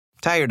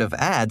Tired of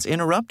ads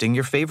interrupting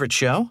your favorite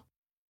show?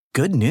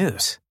 Good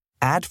news.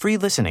 Ad-free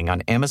listening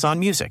on Amazon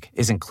Music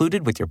is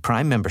included with your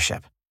Prime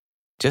membership.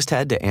 Just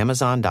head to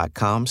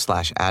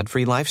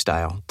amazon.com/ad-free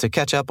lifestyle to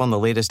catch up on the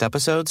latest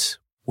episodes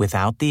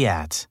without the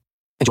ads.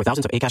 Enjoy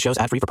thousands of Acast shows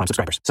ad-free for Prime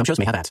subscribers. Some shows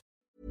may have ads.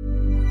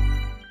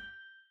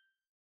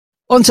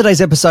 On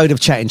today's episode of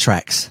Chatting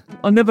Tracks,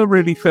 I never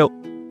really felt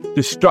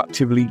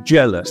destructively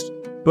jealous,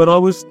 but I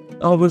was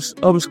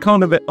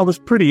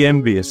pretty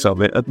envious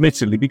of it,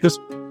 admittedly, because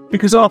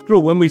after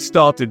all, when we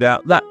started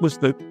out, that was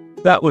the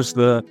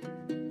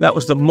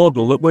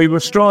model that we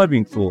were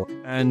striving for.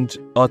 And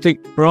I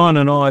think Brian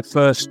and I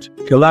first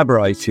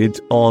collaborated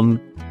on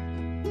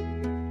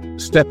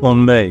Step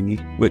on Me,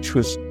 which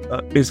was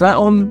is that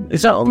on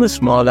the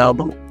Smile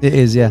album? it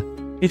is, yeah.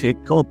 Is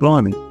it? God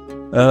blimey.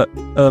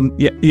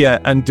 Yeah,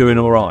 and Doing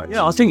All Right.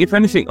 Yeah, I think if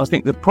anything,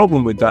 the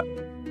problem with that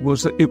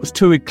was that it was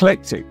too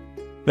eclectic.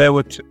 There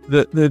were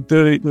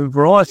the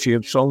variety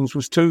of songs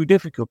was too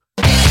difficult.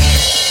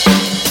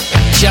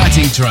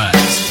 Chatting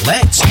Tracks.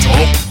 Let's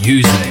talk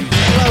music.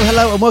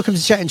 Hello, and welcome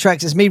to Chatting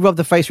Tracks. It's me, Rob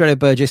the Face Radio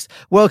Burgess.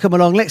 Welcome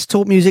along. Let's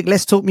talk music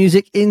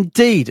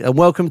indeed. And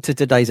welcome to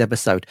today's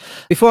episode.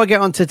 Before I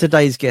get on to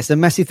today's guest, a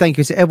massive thank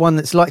you to everyone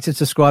that's liked and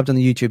subscribed on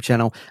the YouTube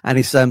channel and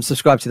is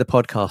subscribed to the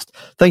podcast.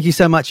 Thank you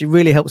so much. It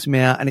really helps me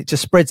out and it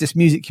just spreads this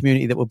music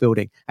community that we're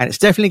building. And it's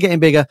definitely getting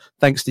bigger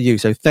thanks to you.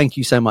 So thank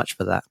you so much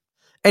for that.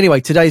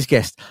 Anyway, today's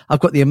guest, I've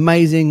got the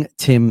amazing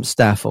Tim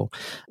Staffell.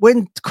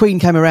 When Queen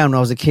came around when I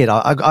was a kid,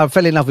 I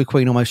fell in love with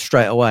Queen almost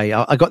straight away.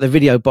 I got the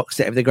video box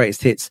set of the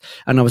greatest hits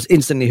and I was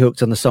instantly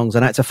hooked on the songs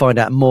and I had to find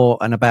out more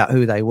and about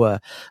who they were.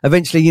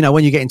 Eventually, you know,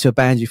 when you get into a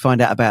band, you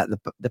find out about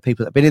the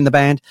people that have been in the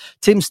band.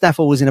 Tim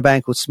Staffell was in a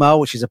band called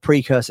Smile, which is a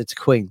precursor to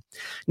Queen.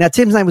 Now,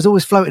 Tim's name was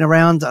always floating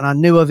around and I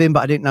knew of him,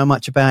 but I didn't know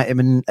much about him.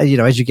 And, you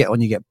know, as you get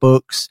on, you get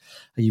books,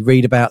 you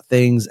read about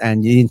things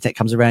and the internet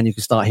comes around, you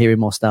can start hearing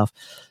more stuff.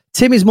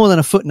 Tim is more than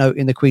a footnote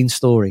in the Queen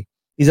story.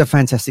 He's a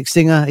fantastic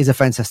singer, he's a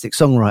fantastic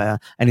songwriter,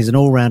 and he's an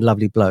all-round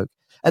lovely bloke.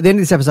 At the end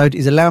of this episode,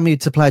 he's allowing me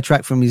to play a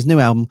track from his new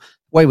album,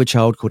 Wayward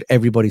Child, called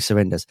Everybody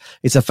Surrenders.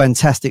 It's a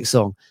fantastic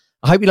song.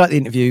 I hope you like the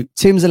interview.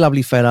 Tim's a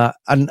lovely fella,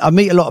 and I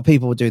meet a lot of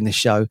people doing this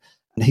show,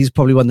 and he's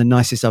probably one of the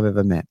nicest I've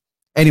ever met.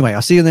 Anyway,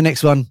 I'll see you in the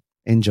next one.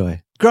 Enjoy.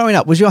 Growing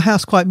up, was your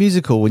house quite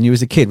musical when you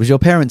was a kid? Was your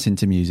parents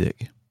into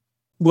music?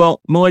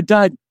 Well, my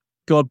dad,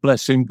 God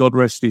bless him, God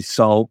rest his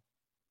soul,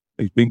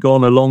 he's been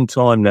gone a long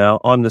time now.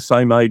 I'm the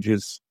same age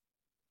as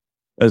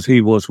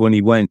he was when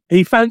he went.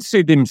 He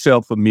fancied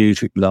himself a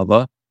music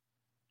lover,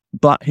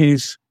 but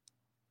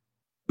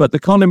the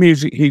kind of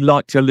music he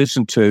liked to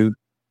listen to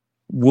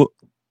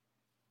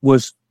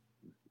was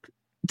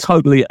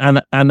totally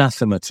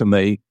anathema to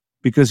me,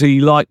 because he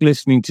liked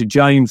listening to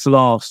James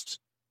Last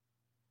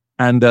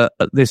and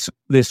this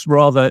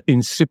rather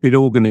insipid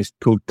organist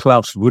called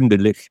Klaus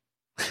Wunderlich.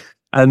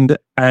 And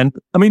I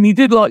mean, he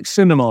did like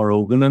cinema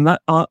organ, and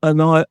that, I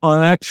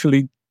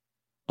actually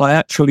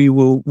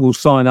will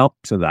sign up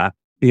to that,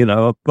 you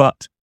know.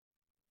 But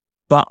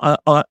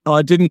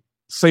I didn't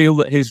feel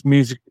that his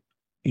music,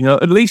 you know,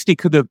 at least he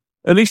could have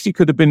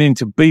been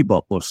into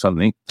bebop or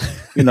something,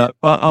 you know.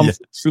 But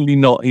absolutely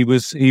not. He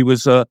was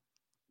I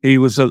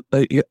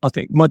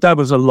think my dad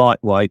was a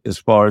lightweight as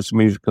far as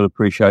musical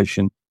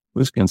appreciation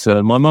was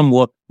concerned. My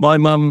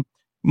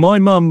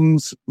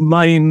mum's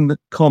main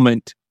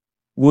comment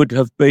would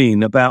have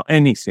been about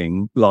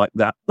anything like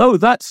that. Oh,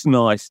 that's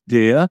nice,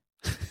 dear.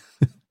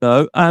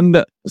 No,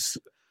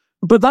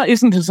 but that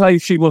isn't to say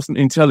she wasn't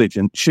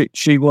intelligent.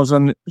 She was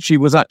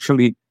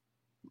actually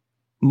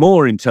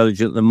more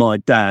intelligent than my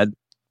dad,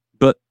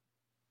 but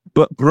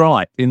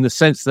bright in the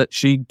sense that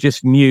she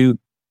just knew.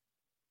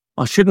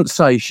 I shouldn't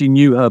say she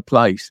knew her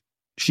place.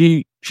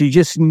 She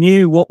just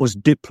knew what was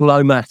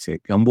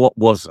diplomatic and what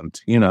wasn't,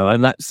 you know,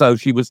 and that so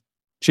she was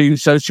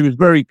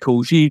very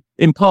cool. She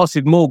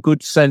imparted more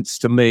good sense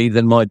to me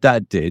than my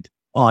dad did,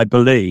 I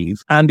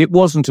believe. And it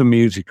wasn't a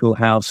musical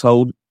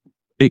household,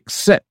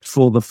 except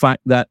for the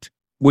fact that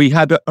we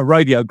had a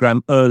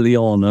radiogram early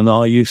on, and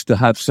I used to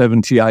have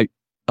 78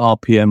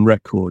 RPM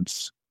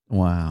records.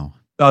 Wow.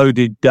 So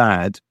did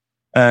Dad.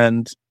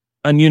 And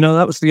you know,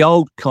 that was the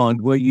old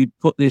kind where you'd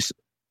put this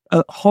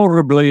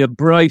horribly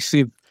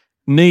abrasive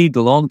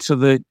needle onto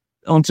the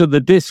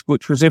disc,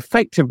 which was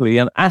effectively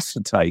an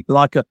acetate,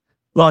 like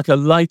a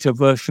later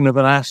version of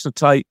an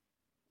acetate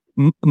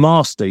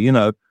master, you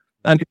know.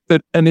 And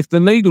if the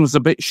needle was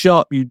a bit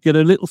sharp, you'd get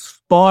a little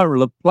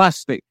spiral of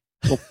plastic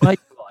or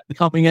paper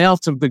coming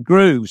out of the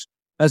grooves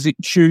as it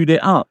chewed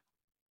it up.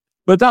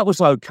 But that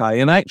was okay.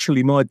 And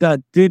actually, my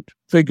dad did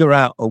figure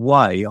out a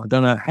way. I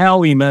don't know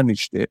how he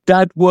managed it.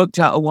 Dad worked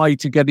out a way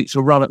to get it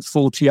to run at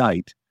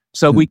 48.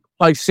 So we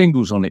played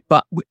singles on it.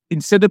 But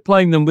instead of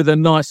playing them with a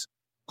nice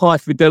high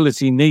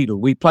fidelity needle,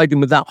 we played them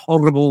with that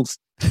horrible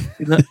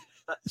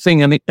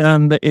thing, and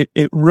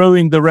it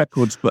ruined the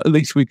records, but at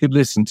least we could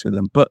listen to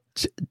them. But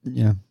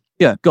yeah,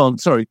 go on.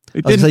 Sorry,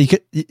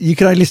 you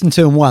could only listen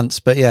to them once,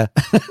 but yeah,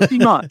 pretty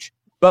much.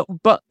 But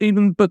the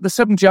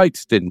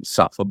 78s didn't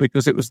suffer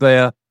because it was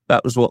there.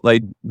 That was what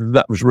they.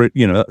 That was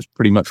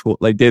pretty much what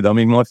they did. I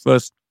mean, my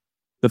first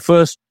the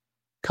first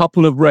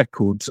couple of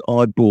records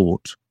I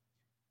bought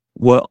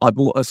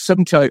bought a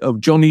 78 of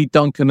Johnny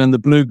Duncan and the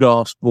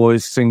Bluegrass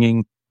Boys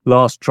singing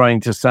Last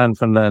Train to San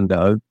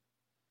Fernando.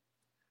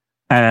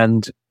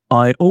 And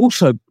I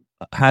also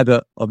had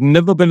I've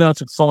never been able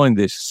to find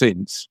this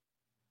since.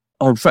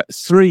 In fact,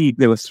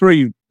 there were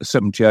three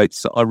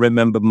 78s that I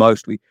remember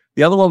mostly.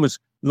 The other one was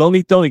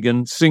Lonnie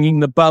Donegan singing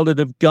the Ballad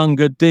of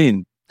Gunga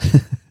Din.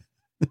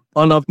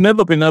 And I've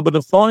never been able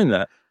to find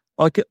that.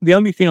 The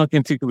only thing I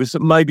can think of is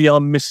that maybe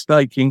I'm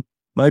making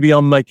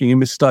a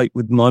mistake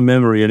with my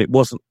memory and it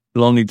wasn't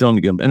Lonnie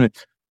Donegan.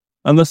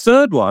 And the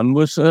third one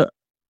was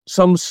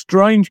some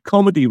strange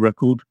comedy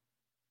record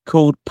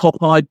called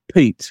Pop-Eyed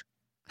Pete.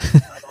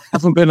 I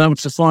haven't been able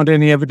to find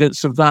any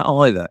evidence of that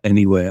either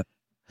anywhere.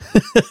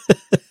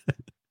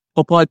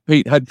 Pop-Eyed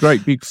Pete had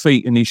great big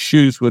feet and his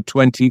shoes were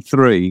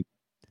 23.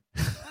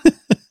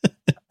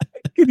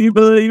 Can you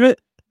believe it?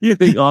 You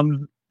think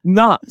I'm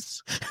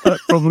nuts? I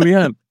probably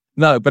am.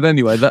 No, but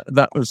anyway,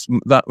 those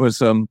are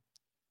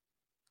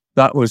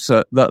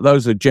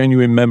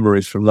genuine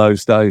memories from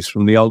those days,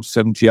 from the old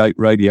 78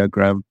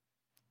 radiogram,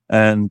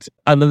 and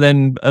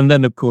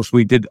then of course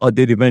I did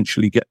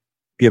eventually get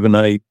given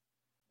a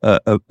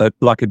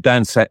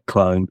Dansette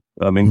clone.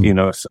 I mean,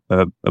 an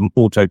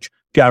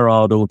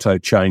Garrard auto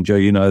changer,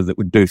 that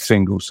would do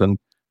singles, and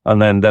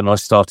then I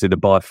started to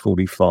buy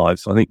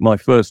 45s. I think my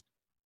first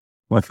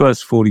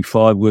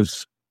 45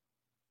 was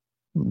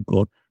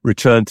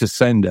Return to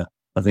Sender,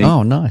 I think.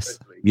 Oh, nice.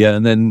 Yeah,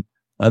 and then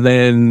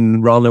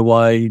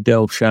Runaway,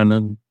 Del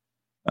Shannon,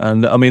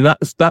 and I mean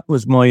that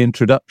was my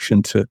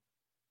introduction to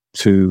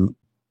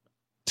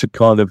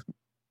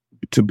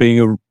being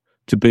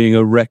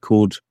a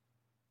record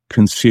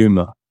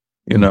consumer.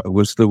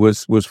 Was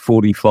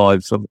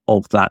 45s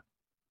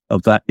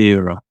of that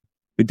era.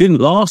 It didn't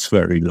last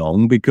very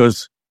long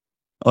because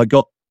I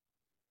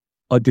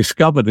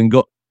discovered and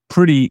got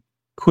pretty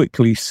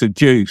quickly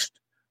seduced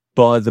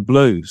by the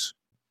blues.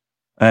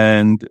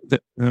 And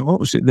what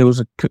was it? There was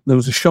a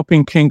shop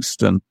in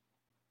Kingston.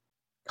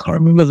 I can't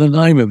remember the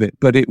name of it,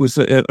 but it was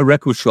a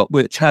record shop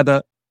which had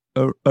a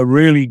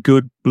really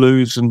good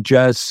blues and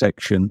jazz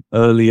section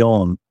early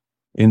on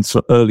in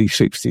early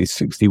 60s,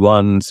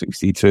 61,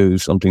 62,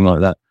 something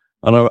like that.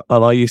 And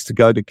I used to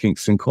go to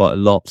Kingston quite a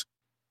lot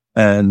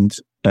and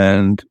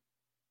buy.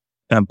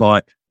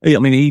 I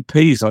mean,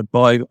 EPs. I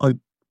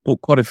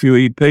bought quite a few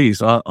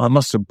EPs. I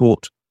must have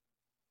bought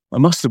a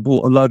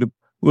load of.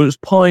 Well, it was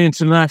Pie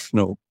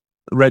International,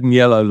 the red and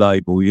yellow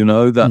label,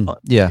 that.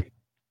 Yeah.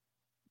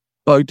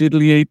 Bo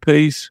Diddley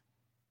EPs.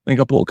 I think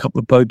I bought a couple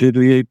of Bo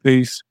Diddley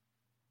EPs.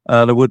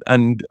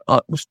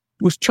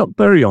 Was Chuck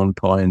Berry on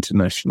Pie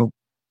International?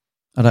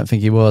 I don't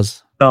think he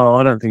was. No,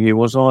 I don't think he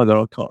was either.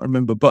 I can't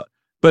remember. But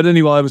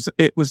anyway,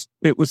 it was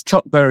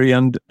Chuck Berry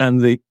and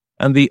the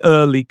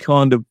early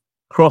kind of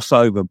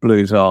crossover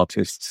blues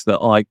artists that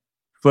I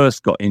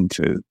first got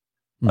into,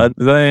 and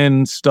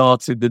then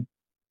started to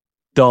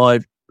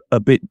dive a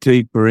bit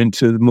deeper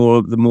into the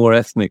more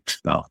ethnic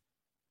stuff,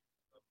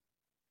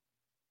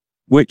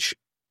 which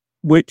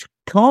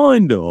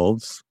kind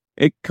of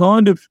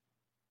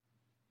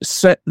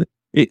set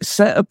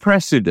a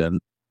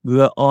precedent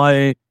that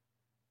I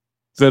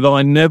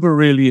never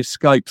really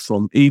escaped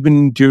from,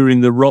 even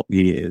during the rock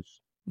years.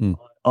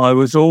 I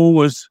was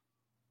always,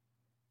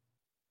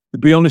 to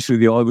be honest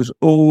with you, I was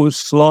always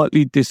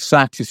slightly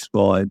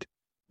dissatisfied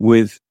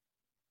with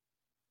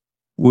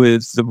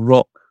the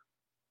rock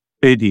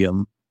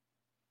idiom.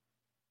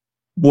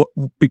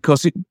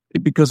 Because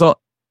I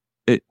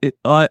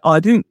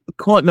didn't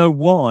quite know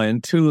why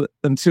until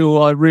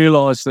I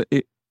realised that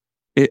it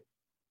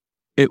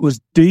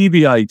was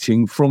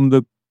deviating from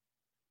the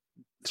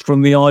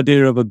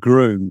idea of a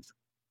groove.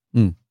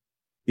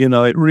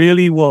 It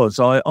really was.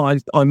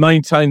 I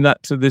maintain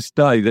that to this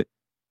day,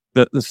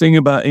 that the thing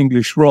about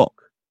English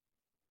rock,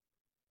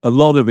 a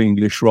lot of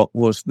English rock,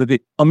 was that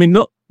it. I mean,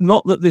 not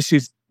that this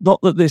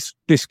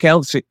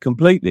discounts it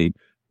completely,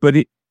 but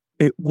it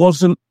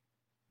wasn't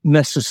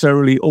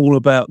necessarily all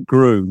about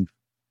groove.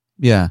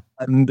 Yeah.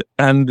 And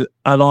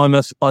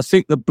I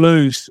think the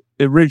blues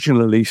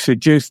originally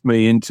seduced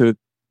me into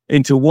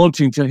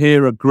wanting to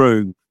hear a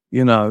groove,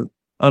 and I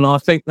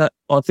think that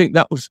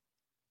was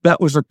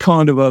a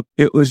kind of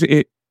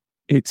it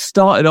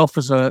started off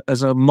as a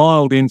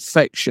mild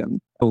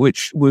infection,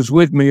 which was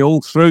with me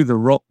all through the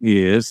rock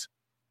years,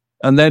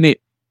 and then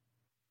it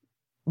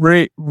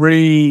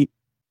resurfaced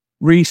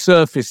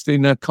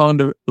in a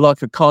kind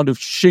of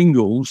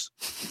shingles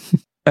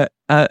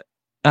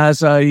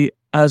as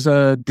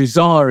a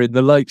desire in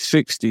the late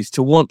 60s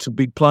to want to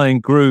be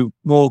playing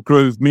more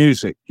groove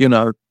music,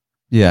 Yeah.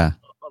 And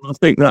I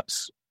think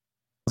that's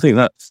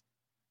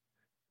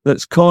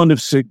kind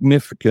of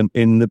significant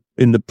in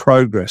the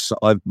progress that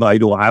I've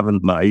made or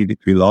haven't made, if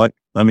you like.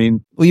 I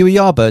mean, were you a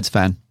Yardbirds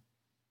fan?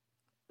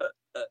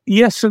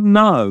 Yes and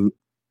no.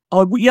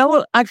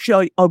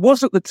 Actually, I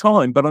was at the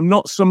time, but I'm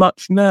not so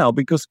much now,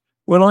 because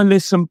when I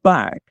listen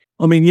back,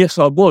 I mean, yes,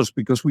 I was,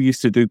 because we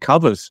used to do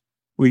covers.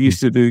 We used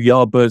to do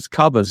Yardbirds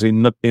covers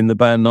in the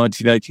band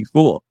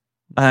 1984.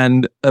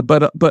 and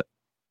but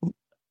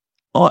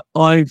I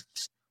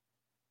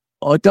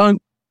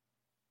don't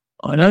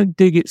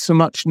dig it so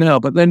much now.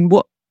 But then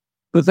what?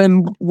 But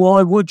then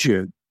why would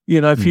you?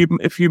 You know,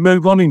 if you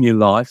move on in your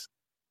life,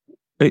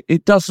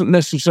 it doesn't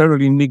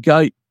necessarily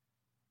negate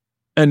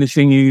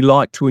anything you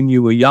liked when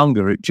you were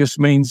younger. It just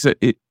means that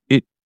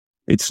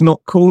it's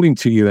not calling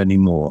to you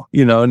anymore.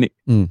 You know, and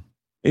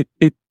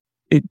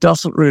it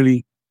doesn't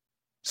really.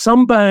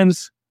 Some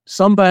bands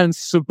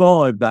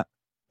survive that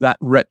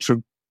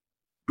retrograde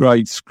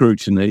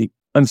scrutiny,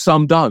 and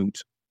some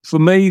don't. For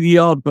me, the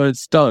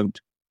Yardbirds don't.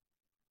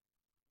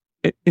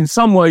 In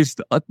some ways,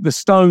 the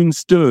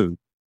Stones do.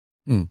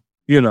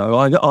 You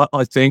know,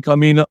 I think. I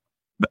mean,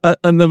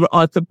 and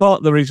the part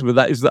of the reason for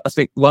that is that I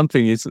think one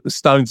thing is that the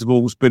Stones have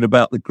always been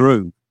about the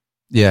groove.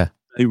 Yeah,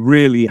 they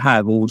really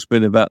have always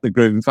been about the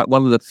groove. In fact,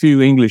 one of the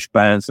few English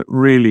bands that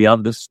really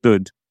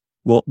understood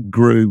what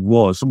groove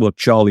was. Well,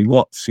 Charlie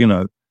Watts, you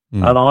know,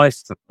 and I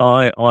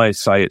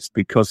say it's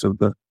because of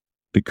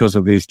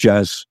his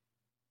jazz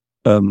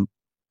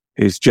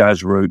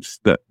roots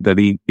that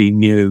he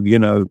knew, you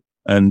know,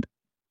 and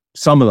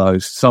some of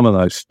those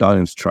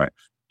Stones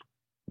tracks.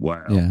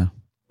 Wow. Yeah.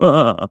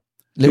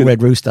 Little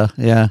Red Rooster.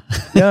 Yeah.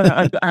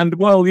 Yeah. And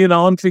well, you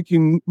know, I'm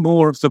thinking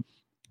more of the,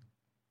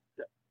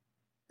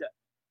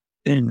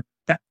 you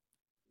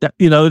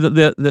know,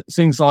 the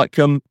things like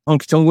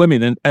Honky Tonk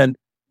Women and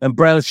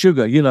Brown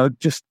Sugar, you know,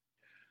 just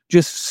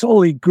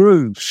solid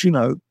grooves, you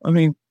know. I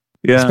mean,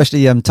 yeah.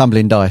 Especially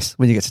Tumbling Dice.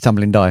 When you get to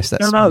Tumbling Dice,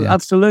 that's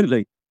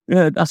absolutely.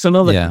 Yeah, that's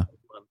another one.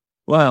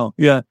 Wow,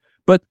 yeah.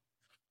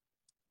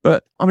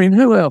 But I mean,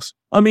 who else?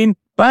 I mean,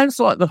 bands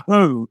like The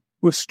Who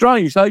were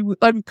strange. They were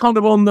kind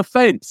of on the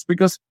fence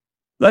because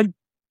they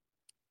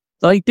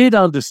did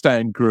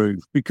understand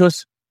groove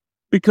because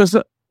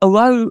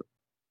although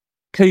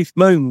Keith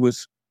Moon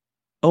was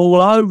all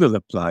over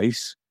the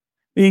place,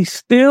 he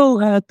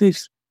still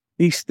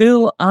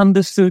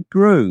understood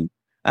groove.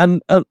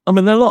 And I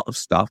mean, a lot of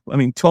stuff. I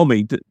mean,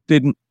 Tommy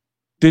didn't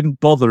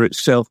bother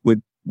itself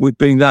with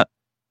being that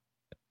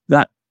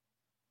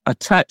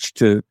attached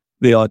to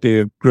the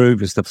idea of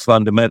groove as the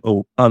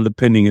fundamental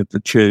underpinning of the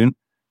tune.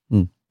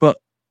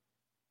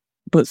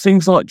 But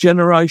things like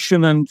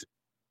Generation and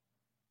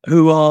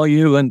Who Are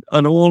You and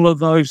all of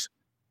those,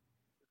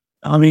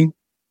 I mean,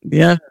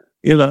 yeah,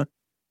 you know.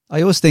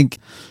 I always think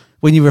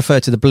when you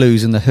refer to the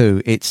blues and the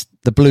Who, it's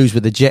the blues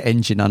with a jet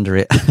engine under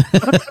it.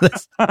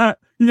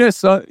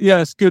 Yes,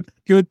 good,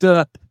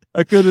 a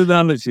good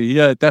analogy.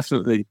 Yeah,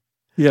 definitely.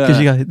 Yeah, because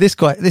you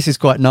go, this is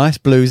quite nice,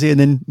 bluesy, and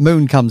then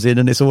Moon comes in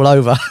and it's all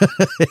over.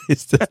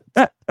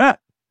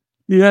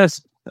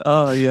 Yes.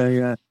 Oh,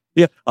 yeah.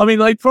 I mean,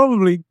 they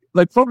probably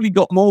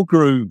got more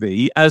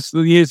groovy as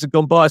the years have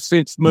gone by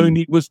since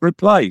Mooney was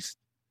replaced,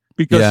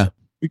 because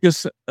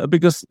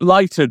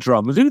later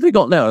drummers, who have they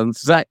got now? And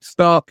Zach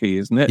Starkey,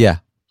 isn't it?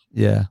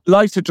 Yeah.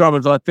 Later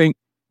drummers, I think,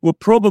 were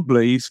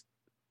probably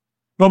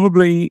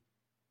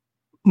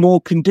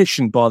more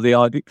conditioned by the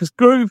idea, because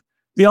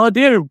the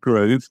idea of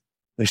groove.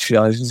 This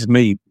is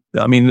me.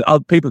 I mean,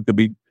 other people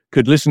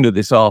could listen to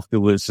this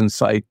afterwards and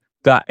say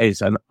that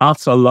is an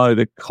utter load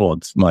of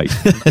clods, mate.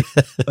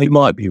 They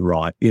might be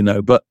right, you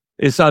know, but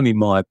it's only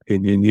my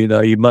opinion. You know,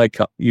 you make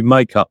up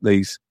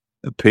these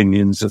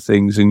opinions of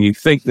things, and you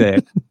think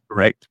they're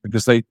correct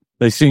because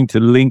they seem to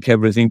link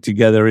everything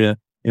together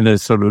in a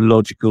sort of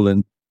logical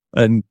and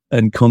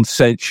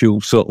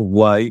consensual sort of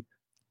way.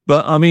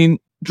 But I mean,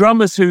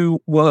 drummers who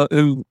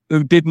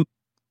didn't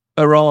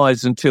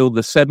arise until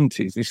the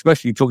 70s,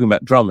 especially talking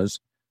about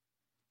drummers,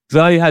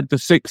 they had the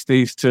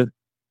 60s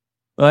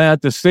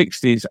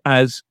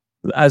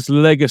as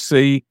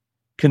legacy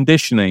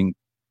conditioning.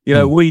 You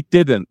know, we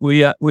didn't. We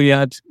had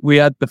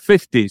the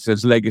 50s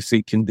as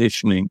legacy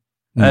conditioning,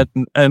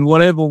 and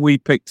whatever we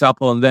picked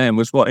up on them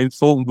was what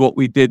informed what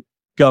we did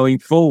going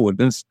forward.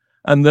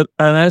 And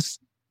as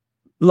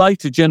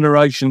later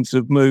generations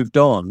have moved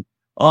on,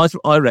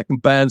 I reckon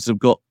bands have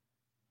got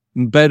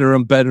better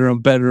and better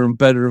and better and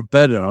better and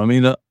better. I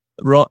mean,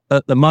 right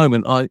at the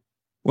moment,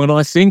 when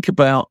I think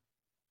about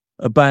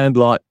a band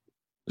like,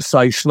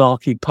 say,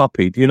 Snarky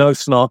Puppy, do you know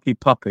Snarky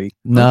Puppy?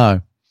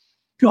 No.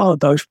 God,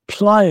 those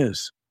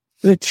players,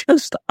 they're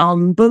just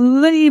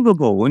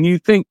unbelievable. And you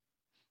think,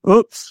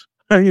 oops,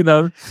 you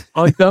know,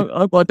 I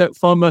don't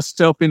find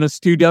myself in a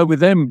studio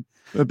with them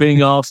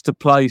being asked to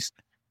play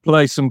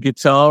some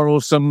guitar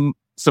or some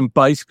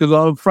bass, because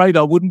I'm afraid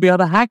I wouldn't be able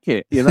to hack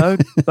it, you know.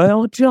 They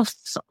are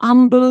just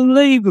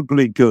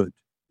unbelievably good,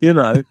 you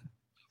know.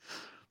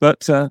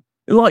 But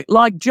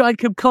like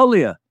Jacob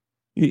Collier,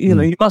 you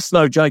know, you must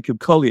know Jacob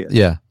Collier.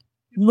 Yeah.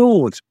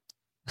 Lord,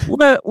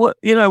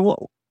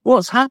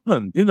 what's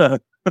happened, you know?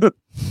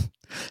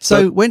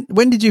 So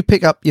when did you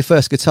pick up your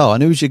first guitar,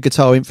 and who was your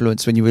guitar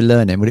influence when you were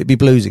learning? Would it be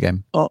blues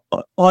again?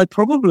 I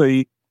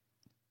probably,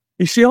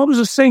 you see, I was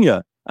a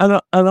singer,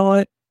 and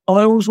I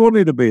always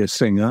wanted to be a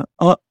singer.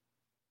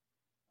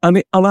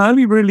 And I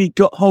only really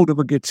got hold of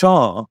a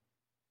guitar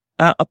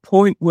at a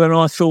point where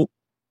I thought,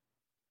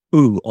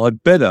 ooh,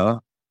 I'd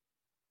better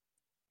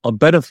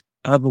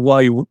have a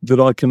way that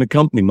I can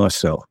accompany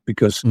myself,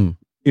 because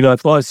You know,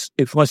 if I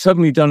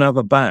suddenly don't have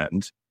a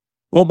band,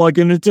 what am I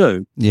going to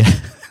do? Yeah.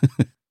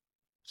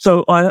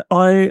 So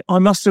I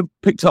must have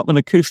picked up an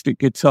acoustic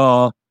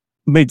guitar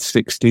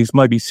mid-60s,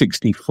 maybe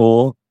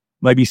 64,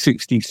 maybe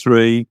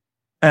 63,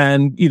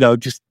 and, you know,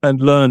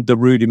 and learned the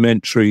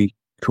rudimentary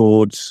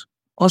chords.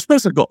 I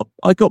suppose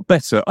I got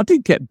better. I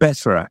did get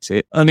better at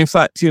it. And in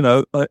fact, you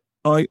know,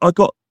 I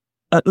got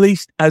at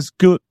least as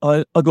good,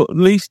 I got at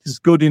least as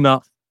good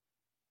enough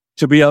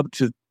to be able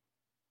to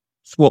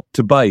swap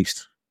to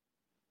bass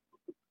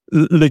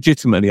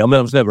legitimately. I mean,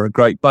 I was never a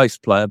great bass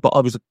player, but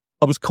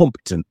I was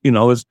competent. You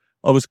know,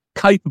 I was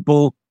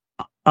capable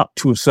up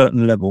to a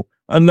certain level,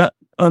 and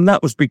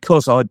that was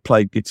because I'd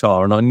played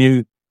guitar and I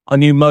knew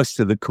most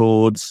of the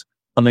chords,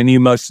 and I knew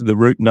most of the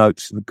root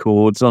notes of the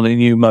chords, and I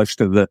knew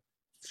most of the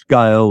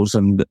scales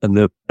and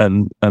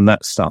that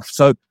stuff.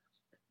 So,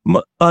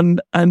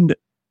 and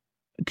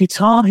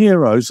Guitar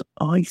Heroes,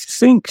 I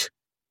think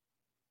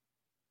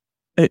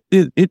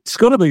it's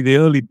got to be the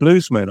early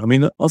bluesmen. I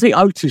mean, I think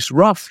Otis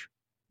Ruff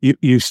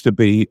used to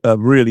be a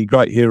really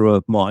great hero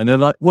of mine,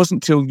 and it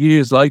wasn't till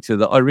years later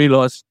that I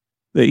realised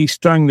that he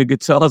strung the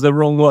guitar the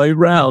wrong way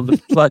round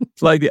and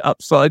played it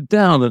upside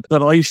down.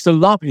 And I used to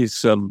love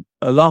his,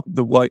 I loved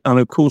the way, and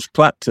of course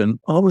Clapton.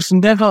 I was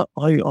never,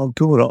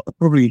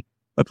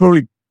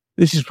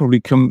 this is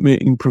probably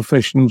committing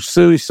professional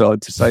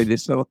suicide to say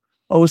this. So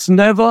I was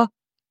never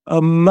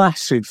a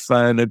massive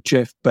fan of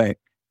Jeff Beck,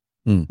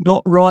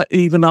 not right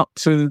even up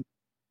to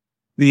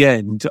the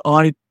end.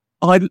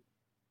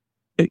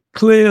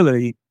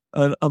 Clearly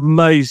an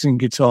amazing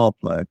guitar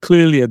player,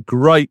 clearly a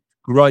great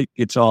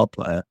guitar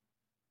player.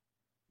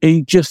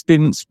 He just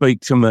didn't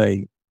speak to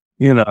me,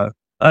 you know.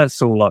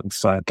 That's all I can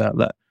say about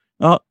that.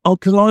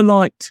 Because I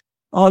liked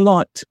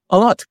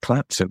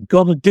Clapton.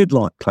 God, I did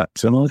like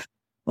Clapton.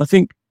 I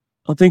think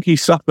he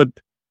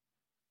suffered.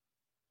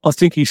 I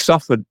think he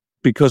suffered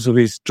because of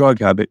his drug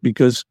habit.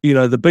 Because, you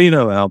know, the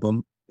Beano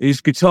album,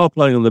 his guitar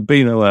playing on the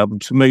Beano album,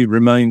 to me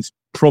remains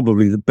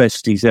probably the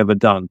best he's ever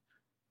done.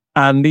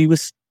 And he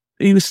was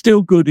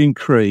still good in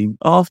Cream.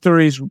 After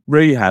his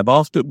rehab,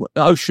 after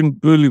Ocean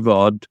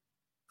Boulevard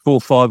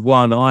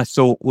 451, I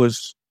thought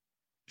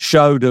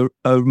showed a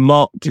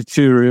marked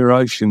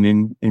deterioration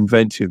in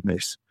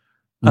inventiveness.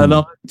 And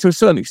to a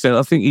certain extent,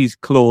 I think he's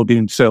clawed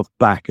himself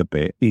back a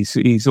bit. He's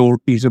a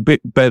bit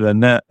better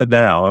now.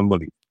 And well,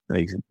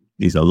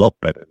 he's a lot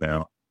better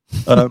now.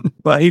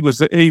 But he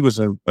was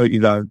you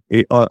know,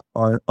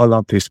 I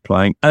loved his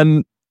playing,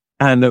 and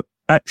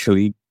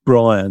actually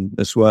Brian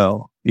as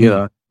well. You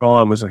know,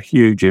 Brian was a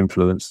huge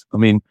influence. I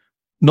mean,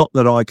 not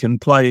that I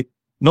play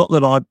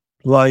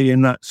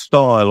in that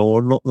style,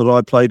 or not that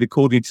I played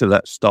according to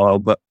that style,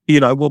 but, you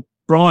know, well,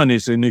 Brian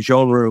is in the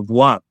genre of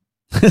one.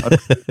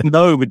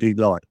 Nobody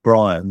like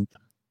Brian.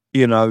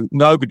 You know,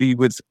 nobody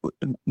with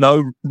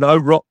no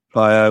rock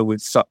player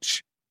with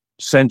such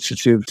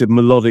sensitive to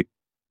melodic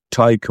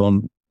take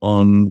on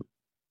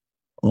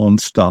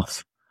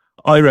stuff.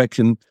 I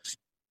reckon,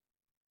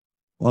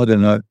 I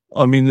don't know.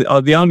 I mean,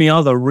 the only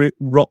other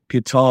rock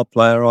guitar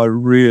player I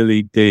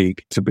really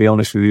dig, to be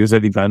honest with you, is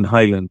Eddie Van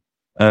Halen.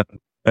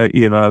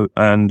 You know,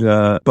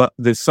 but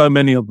there's so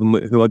many of them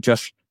who are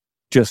just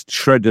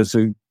shredders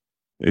who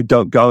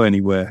don't go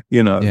anywhere.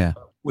 You know,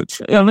 which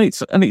and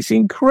it's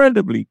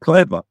incredibly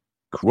clever.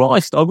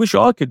 Christ, I wish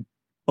I could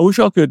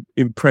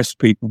impress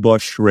people by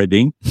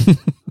shredding.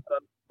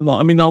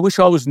 I mean, I wish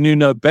I was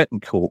Nuno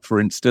Bettencourt, for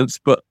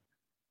instance, but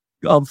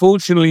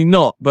unfortunately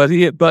not. But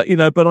you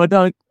know, but I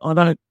don't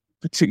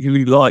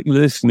particularly like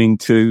listening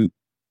to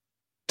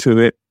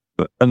it,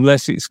 but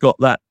unless it's got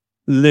that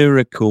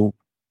lyrical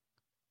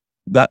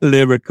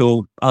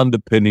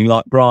underpinning,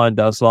 like Brian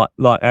does, like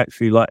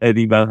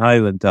Eddie Van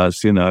Halen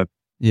does, you know.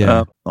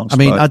 Yeah, I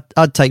mean,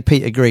 I'd take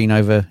Peter Green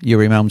over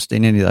Yuri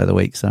Malmsteen any day of the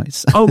week. So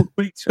it's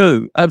me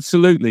too,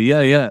 absolutely,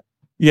 yeah,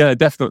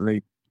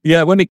 definitely,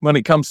 yeah. When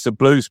it comes to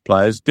blues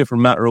players,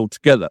 different matter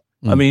altogether.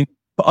 I mean,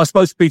 but I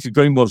suppose Peter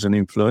Green was an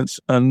influence,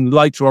 and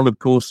later on, of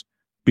course,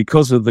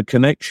 because of the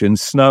connection,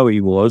 Snowy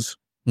White.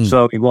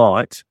 I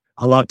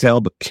liked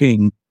Albert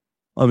King.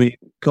 I mean,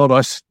 God,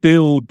 I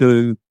still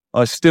do.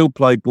 I still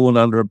play Born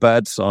Under a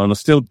Bad Sign. I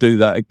still do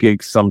that at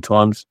gigs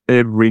sometimes,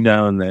 every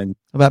now and then.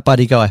 About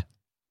Buddy Guy?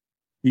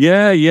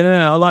 Yeah,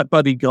 I like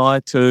Buddy Guy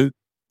too.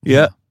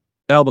 Yeah.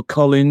 Albert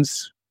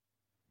Collins,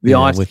 the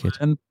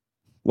Iceman.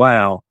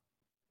 Wow.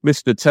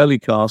 Mr.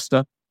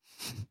 Telecaster.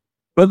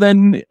 But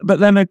then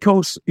of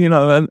course, you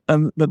know,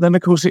 but then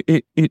of course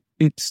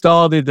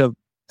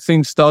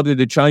things started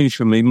to change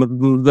for me.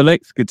 The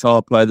next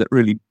guitar player that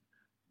really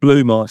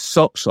blew my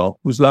socks off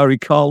was Larry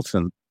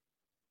Carlton.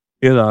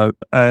 You know,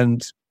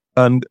 and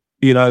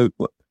you know,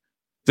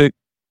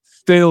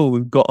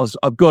 I've got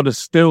to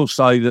still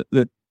say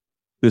that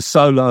the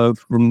solo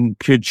from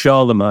Kid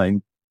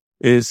Charlemagne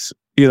is,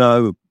 you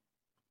know,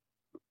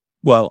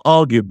 well,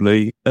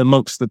 arguably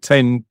amongst the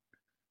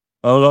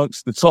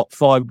top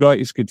 5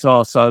 greatest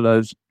guitar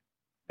solos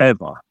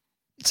ever.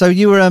 So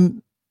you were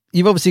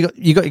you've obviously got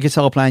your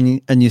guitar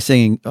playing and you're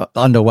singing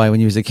Underway when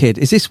you was a kid.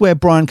 Is this where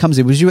Brian comes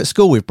in? Was you at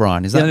school with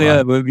Brian? Is that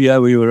right? Yeah,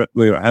 we were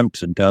at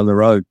Hampton down the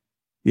road.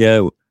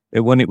 Yeah,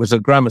 when it was a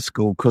grammar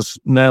school, because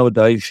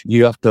nowadays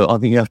I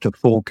think you have to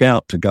fork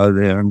out to go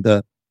there, and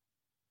that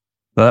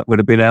would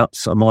have been out.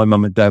 So my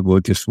mum and dad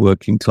were just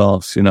working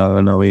class, and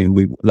I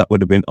mean, that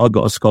would have been. I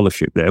got a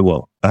scholarship there,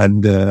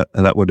 and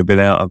that would have been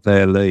out of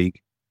their league.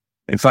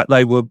 In fact,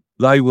 they were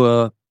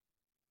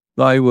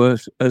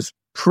as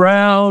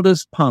proud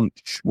as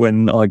punch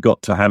when I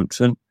got to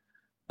Hampton,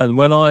 and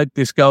when I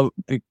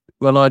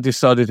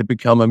decided to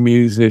become a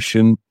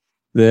musician,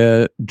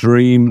 their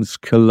dreams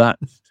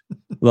collapsed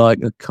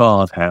like a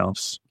card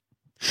house.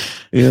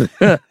 Yeah.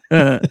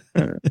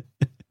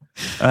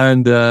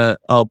 And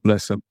oh,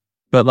 bless them.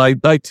 But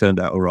they turned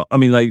out all right. I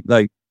mean,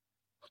 they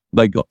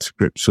got to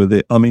grips with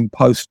it. I mean,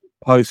 post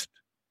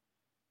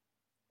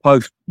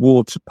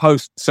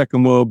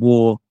Second World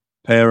War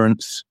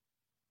parents,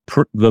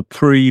 the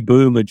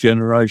pre-boomer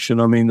generation.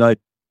 I mean, they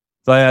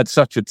had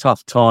such a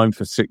tough time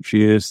for 6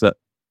 years that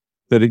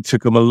it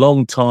took them a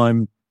long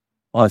time,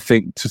 I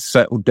think, to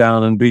settle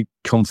down and be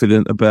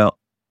confident about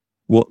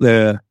what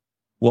the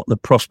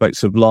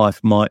prospects of life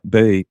might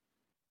be.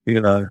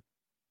 I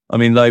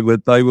mean, they were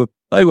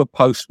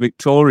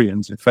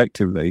post-Victorians,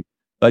 effectively.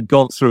 They'd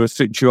gone through a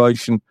century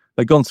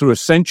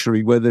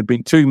where there'd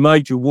been two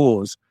major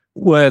wars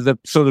where the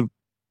sort of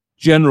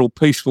general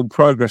peaceful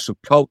progress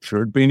of culture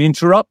had been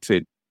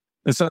interrupted.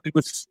 And so they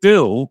were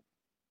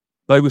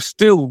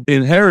still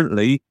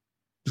inherently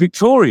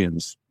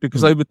Victorians,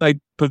 because they'd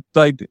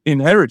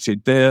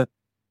inherited their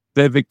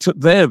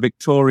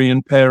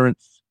Victorian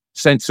parents'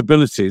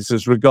 sensibilities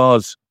as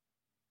regards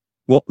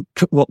what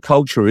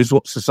culture is,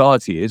 what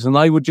society is, and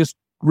they were just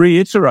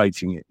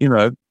reiterating it,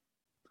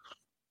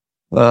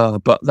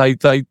 But they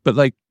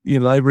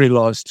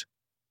realised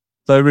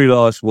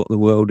what the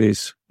world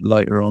is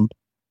later on.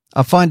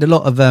 I find a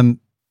lot of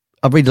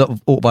I read a lot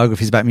of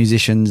autobiographies about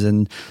musicians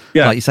and,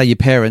 like you say, your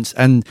parents,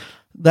 and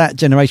that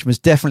generation was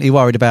definitely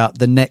worried about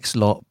the next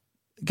lot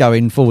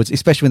going forwards,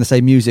 especially when they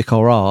say music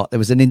or art. There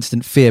was an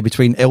instant fear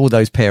between all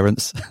those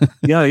parents.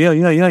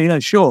 Yeah.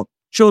 Sure,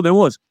 there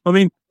was. I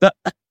mean,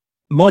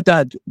 my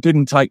dad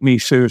didn't take me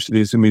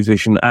seriously as a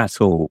musician at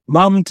all.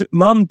 Mum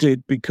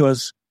did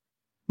because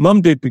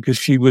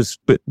she was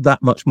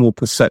that much more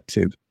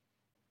perceptive.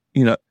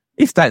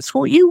 If that's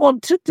what you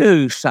want to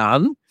do,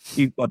 son,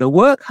 you've got to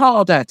work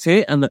hard at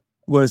it. And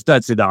whereas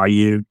Dad said, "Oh,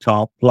 you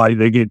can't play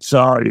the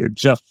guitar, you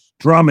just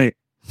strum it."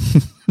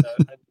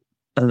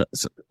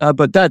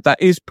 But Dad, that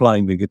is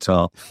playing the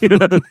guitar. It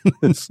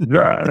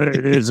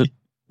is.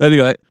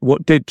 Anyway,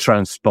 what did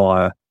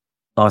transpire,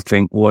 I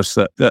think, was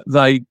that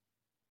the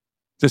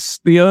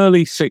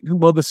early the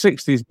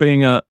 60s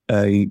being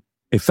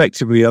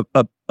effectively a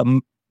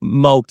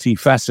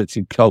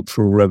multifaceted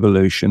cultural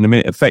revolution. I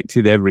mean, it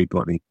affected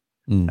everybody,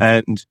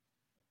 and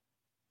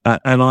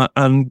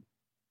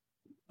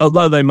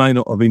although they may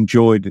not have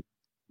enjoyed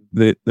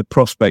the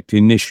prospect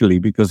initially,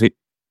 because it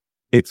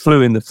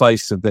flew in the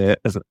face of their,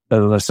 as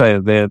I say,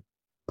 of their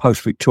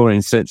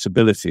post-Victorian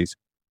sensibilities,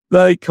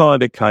 they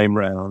kind of came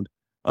round.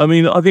 I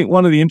mean, I think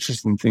one of the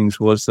interesting things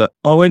was that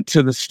I went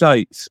to the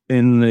States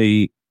in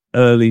the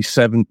early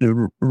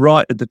 70s,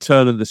 right at the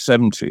turn of the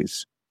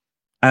 70s.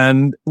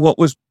 And what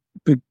was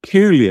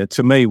peculiar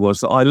to me was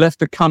that I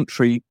left a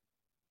country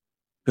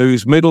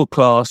whose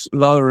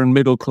lower and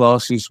middle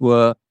classes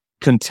were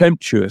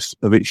contemptuous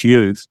of its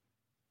youth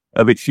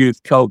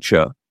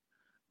culture.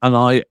 And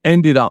I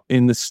ended up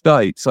in the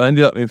States. I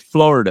ended up in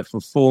Florida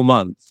for 4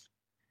 months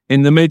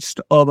in the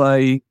midst of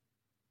a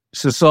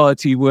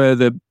society where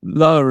the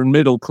lower and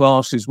middle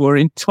classes were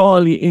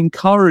entirely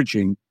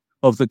encouraging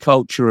of the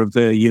culture of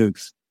their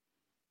youth.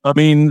 I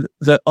mean,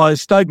 that I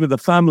stayed with a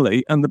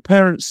family and the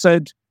parents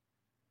said,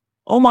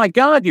 "Oh my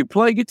God, you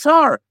play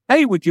guitar.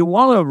 Hey, would you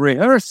want to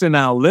rehearse in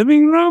our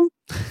living room?"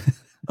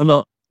 And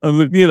what?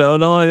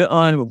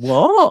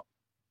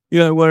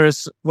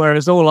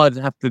 Whereas all I'd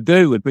have to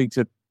do would be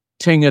to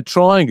ting a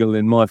triangle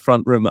in my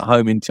front room at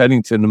home in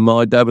Teddington, and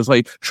my dad was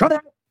like, "Shut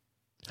up."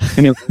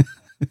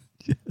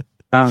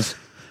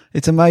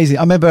 It's amazing.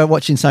 I remember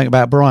watching something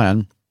about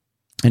Brian,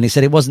 and he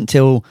said it wasn't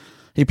till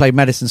he played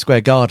Madison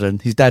Square Garden,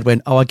 his dad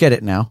went, "Oh, I get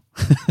it now."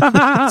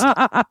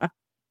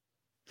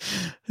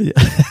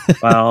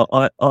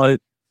 Well, I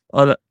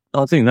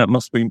think that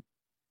must be.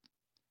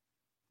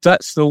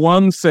 That's the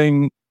one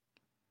thing.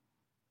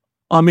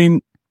 I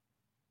mean,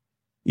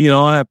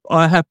 I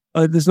have.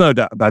 There's no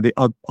doubt about it.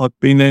 I've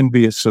been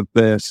envious of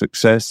their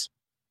success.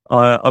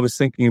 I was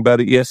thinking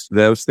about it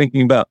yesterday. I was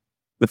thinking about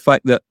the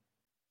fact that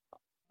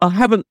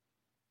I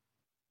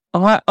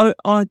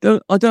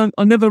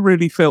never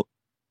really felt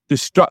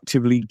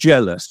destructively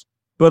jealous,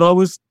 but I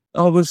was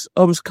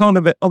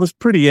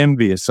pretty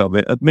envious of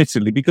it,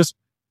 admittedly, because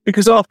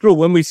after all,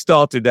 when we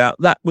started out,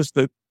 that was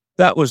the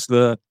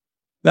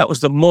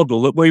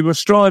model that we were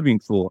striving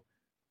for.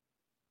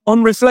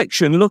 On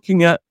reflection,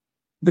 looking at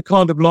the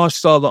kind of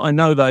lifestyle that I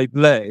know they've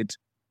led,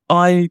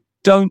 I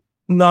don't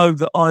know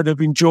that I'd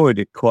have enjoyed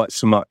it quite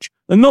so much.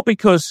 And not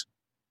because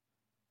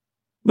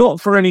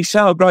not for any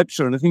sour grapes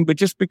or anything, but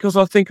just because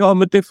I think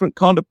I'm a different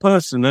kind of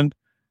person, and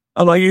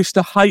I used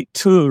to hate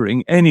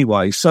touring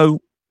anyway.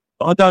 So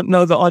I don't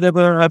know that I'd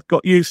ever have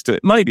got used to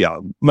it. Maybe I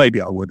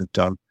would have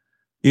done,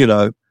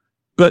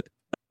 but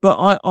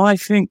I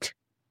think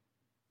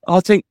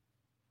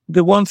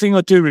the one thing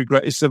I do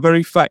regret is the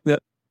very fact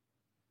that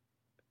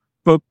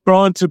for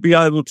Brian to be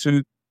able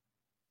to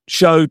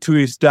show to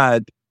his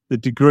dad the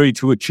degree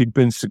to which he'd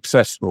been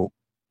successful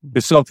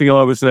is something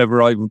I was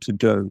never able to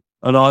do.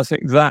 And I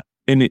think that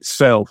in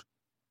itself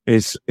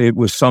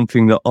was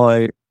something that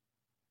I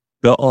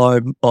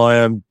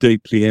am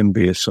deeply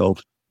envious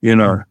of,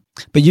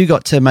 But you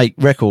got to make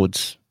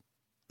records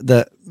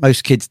that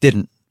most kids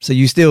didn't. So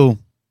you still,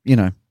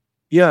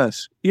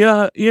 Yes.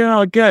 Yeah,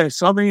 I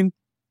guess. I mean,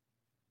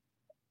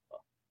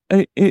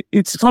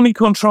 it's funny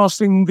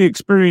contrasting the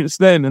experience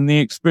then and the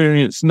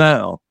experience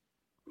now.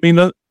 I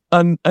mean,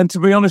 and to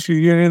be honest with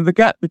you, the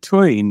gap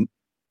between,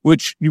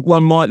 which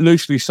one might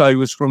loosely say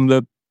was from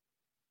the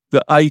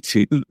late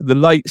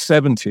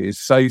 70s,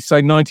 say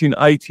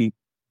 1980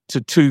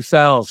 to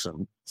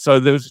 2000. So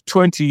there was a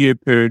 20-year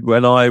period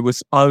when I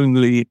was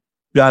only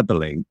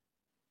dabbling,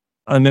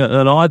 and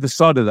on either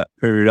side of that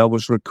period, I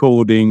was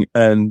recording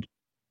and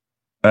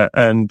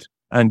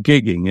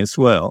gigging as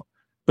well.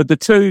 But the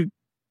two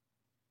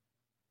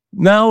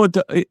now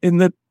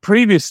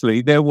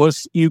previously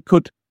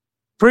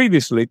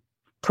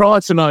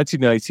prior to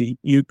 1980,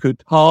 you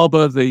could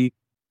harbour the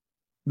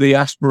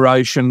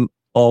aspiration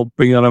of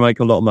being able to make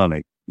a lot of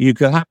money. You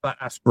could have that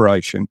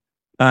aspiration,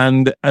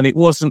 and it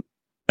wasn't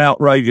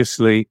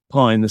outrageously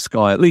pie in the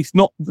sky. At least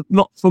not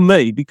for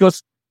me,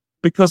 because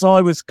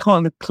I was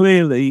kind of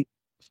clearly,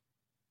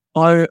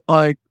 I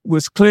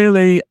was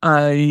clearly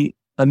a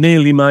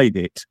nearly made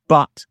it,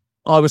 but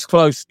I was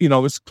close. I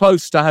was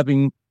close to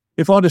having.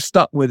 If I'd have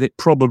stuck with it,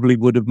 probably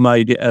would have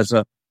made it as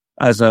a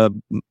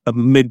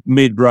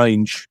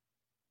mid-range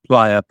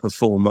player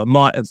performer.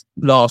 Might have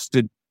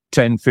lasted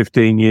 10,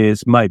 15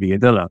 years, maybe, I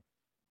don't know.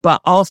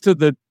 But after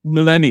the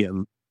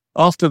millennium,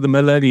 all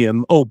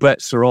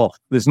bets are off.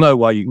 There's no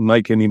way you can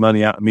make any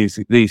money out of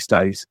music these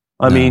days.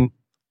 I mean,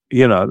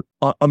 I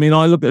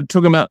look at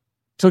talking about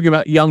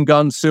Young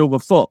Guns, Silver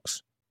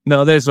Fox.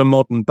 Now there's a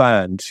modern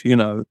band,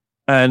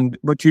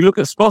 but you look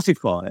at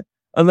Spotify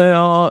and they've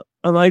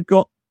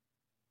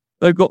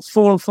got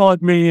 4 or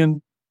 5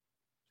 million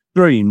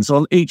streams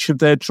on each of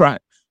their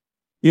tracks.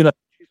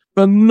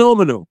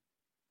 Phenomenal.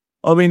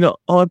 I mean,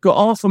 I've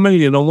got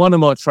 500,000 on one of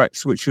my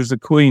tracks, which was a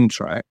Queen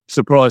track.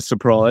 Surprise,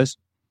 surprise.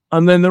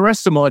 And then the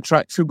rest of my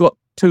tracks have got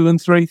 2,000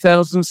 and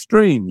 3,000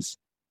 streams.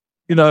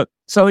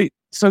 So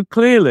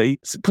clearly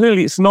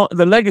it's not,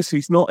 the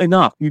legacy's not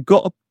enough. You've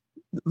got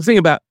the thing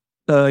about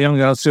Young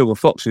Guns, Silver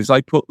Foxes,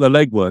 they put the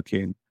legwork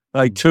in.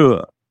 They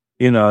tour.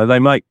 They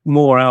make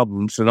more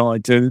albums than I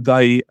do.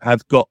 They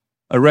have got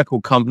a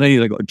record company.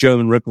 They've got a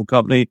German record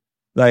company.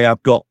 They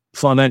have got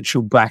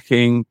financial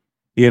backing,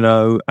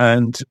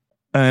 and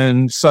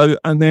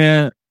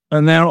they're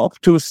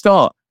off to a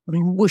start. I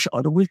mean,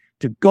 I'd wish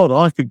to God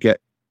I could get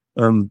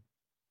some,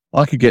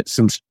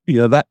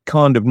 that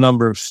kind of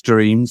number of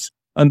streams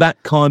and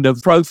that kind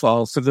of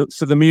profile for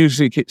the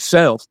music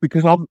itself.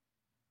 Because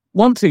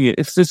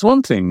if there's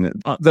one thing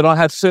that I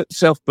have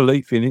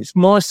self-belief in, it's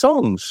my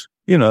songs.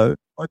 I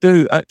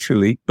do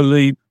actually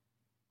believe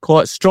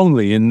quite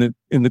strongly in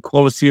the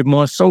quality of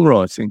my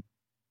songwriting.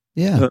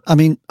 Yeah. I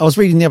mean, I was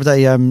reading the other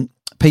day,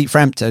 Pete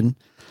Frampton,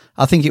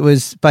 I think it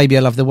was Baby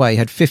I Love the Way,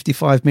 had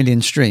 55 million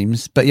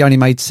streams, but he only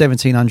made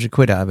 1,700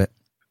 quid out of it.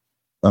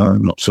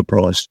 I'm not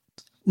surprised.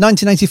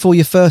 1984,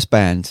 your first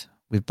band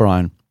with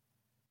Brian.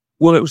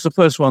 Well, it was the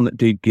first one that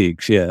did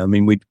gigs. Yeah. I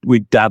mean, we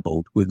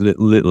dabbled with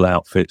little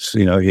outfits,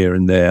 here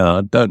and there.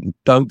 I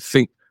don't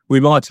think we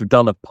might have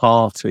done a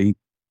party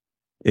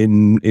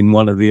in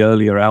one of the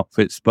earlier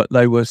outfits, but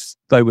they were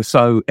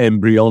so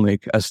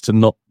embryonic as to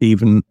not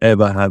even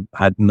ever have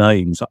had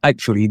names.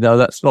 Actually, no,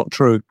 that's not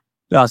true.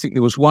 I think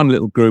there was one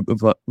little group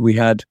we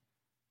had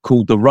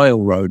called the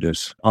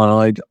Railroaders.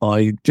 I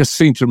just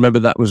seem to remember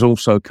that was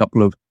also a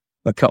couple of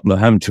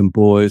Hampton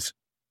boys,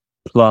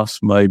 plus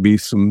maybe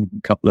a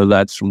couple of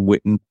lads from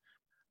Whitton,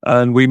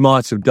 and we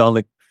might have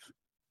done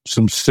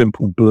some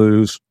simple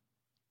blues,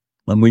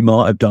 and we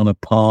might have done a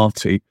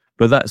party,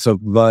 but that's a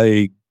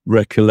vague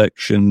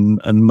recollection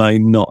and may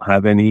not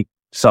have any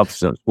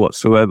substance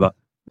whatsoever.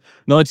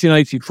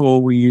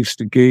 1984, we used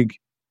to gig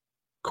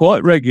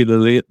quite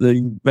regularly at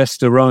the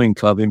Vesta Rowing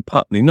Club in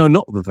Putney. No,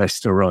 not the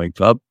Vesta Rowing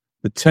Club,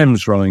 the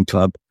Thames Rowing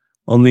Club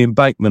on the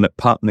embankment at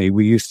Putney.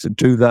 We used to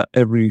do that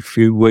every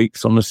few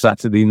weeks on a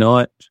Saturday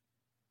night,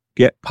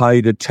 get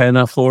paid a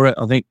tenner for it.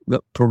 I think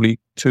that probably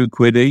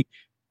 £2 each.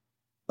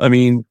 I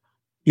mean,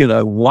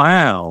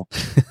 wow.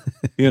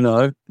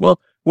 £2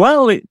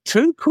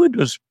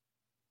 was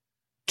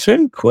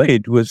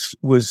 £2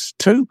 was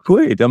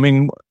 £2. I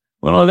mean,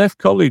 when I left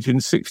college in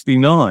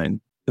 1969,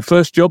 the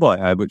first job I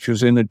had, which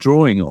was in a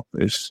drawing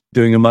office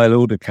doing a mail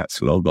order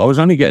catalogue, I was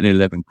only getting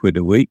 11 quid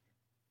a week.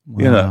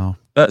 Wow.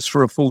 That's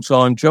for a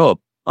full-time job.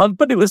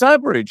 But it was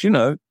average,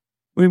 I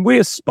mean, we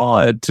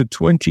aspired to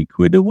 20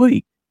 quid a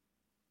week.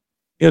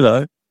 You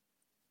know,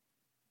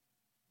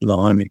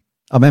 blimey.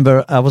 I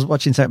remember I was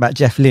watching something about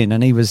Jeff Lynne,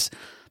 and he was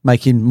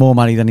making more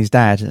money than his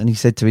dad. And he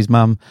said to his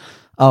mum,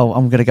 "Oh,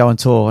 I'm going to go on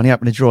tour." And he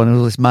opened a drawer and there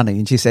was all this money.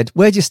 And she said,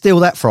 "Where'd you steal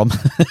that from?"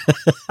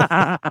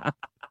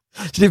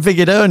 She didn't think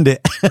he'd earned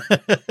it.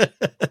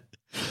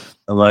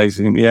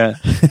 Amazing, yeah.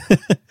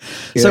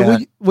 So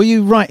were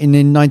you writing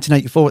in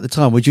 1984 at the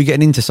time? Were you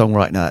getting into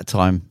songwriting at that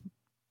time?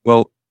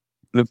 Well,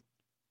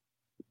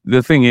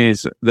 the thing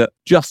is that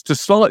just to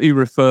slightly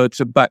refer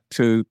back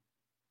to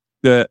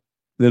the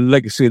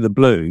legacy of the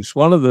blues,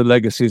 one of the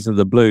legacies of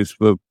the blues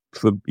for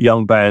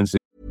young bands.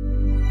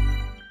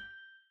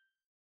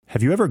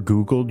 Have you ever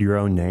Googled your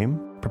own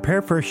name?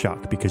 Prepare for a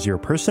shock because your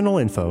personal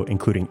info,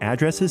 including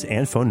addresses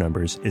and phone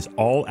numbers, is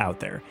all out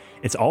there.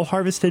 It's all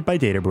harvested by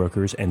data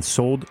brokers and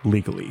sold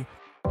legally.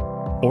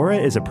 Aura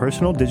is a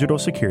personal digital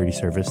security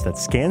service that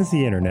scans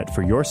the internet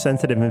for your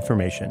sensitive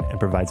information and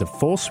provides a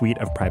full suite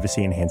of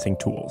privacy-enhancing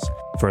tools.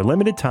 For a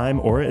limited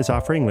time, Aura is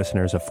offering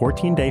listeners a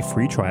 14-day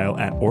free trial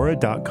at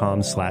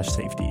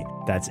aura.com/safety.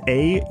 That's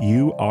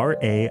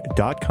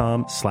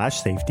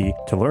AURA.com/safety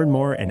to learn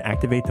more and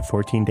activate the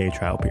 14-day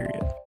trial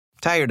period.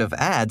 Tired of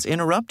ads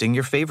interrupting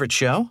your favorite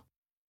show?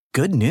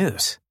 Good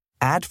news.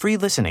 Ad-free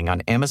listening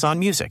on Amazon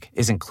Music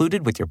is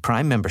included with your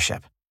Prime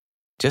membership.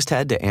 Just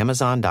head to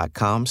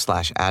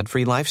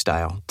amazon.com/ad-free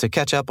lifestyle to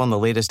catch up on the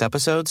latest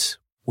episodes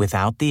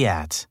without the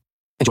ads.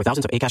 Enjoy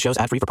thousands of Acast shows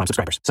ad-free for Prime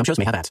subscribers. Some shows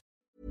may have ads.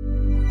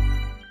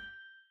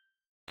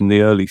 In the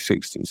early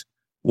 60s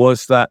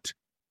was that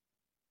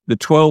the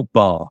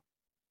 12-bar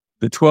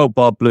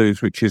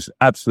blues, which is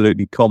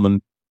absolutely a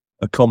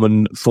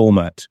common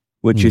format,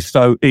 which is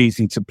so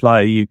easy to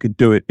play, you could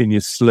do it in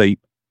your sleep,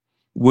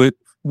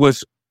 was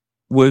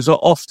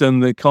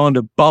often the kind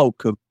of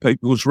bulk of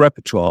people's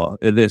repertoire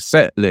in their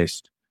set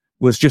list,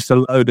 was just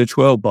a load of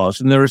 12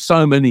 bars. And there are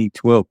so many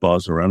 12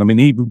 bars around. I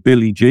mean, even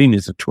Billie Jean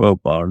is a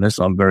 12 bar, unless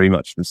I'm very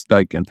much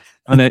mistaken.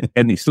 And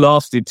it's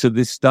lasted to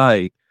this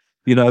day.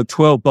 You know,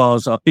 12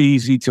 bars are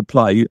easy to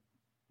play,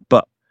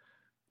 but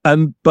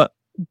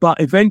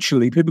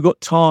eventually people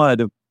got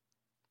tired of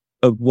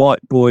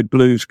white boy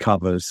blues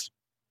covers,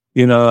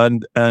 you know,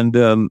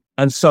 and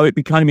so it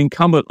became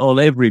incumbent on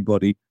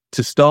everybody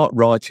to start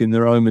writing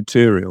their own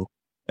material.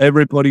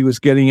 Everybody was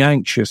getting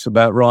anxious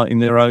about writing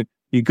their own.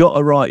 You got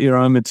to write your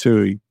own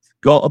material.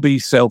 Got to be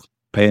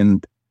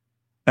self-penned.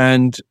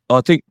 And I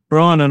think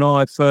Brian and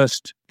I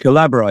first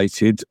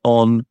collaborated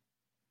on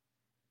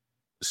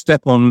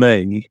 "Step on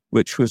Me,"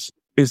 which is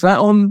that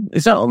on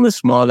the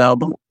Smile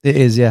album? It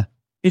is, yeah.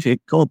 Is it?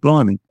 God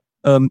blimey.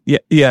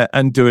 Yeah,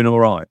 and "Doing All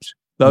Right."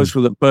 Those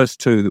were the first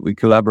two that we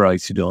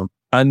collaborated on.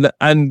 And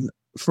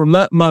from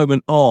that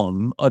moment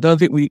on, I don't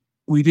think we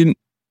didn't.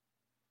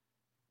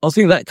 I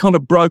think that kind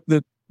of broke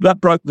the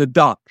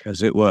duck,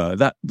 as it were.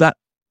 That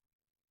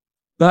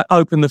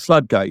opened the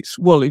floodgates.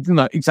 Well, it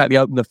didn't exactly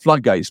open the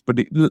floodgates, but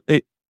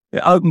it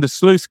opened the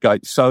sluice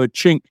gates. So a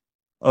chink,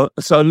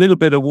 so a little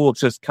bit of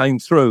water came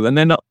through. And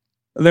then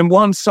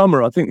one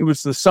summer, I think it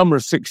was the summer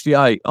of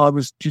 '68, I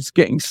was just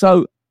getting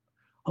so,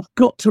 I've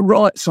got to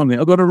write something.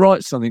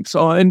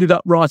 So I ended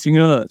up writing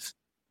Earth.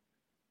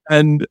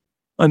 And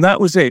that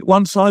was it.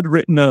 Once I'd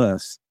written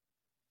Earth,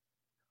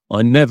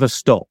 I never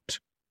stopped.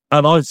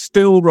 And I'm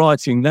still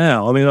writing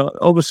now. I mean,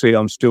 obviously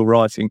I'm still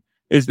writing.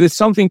 There's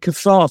something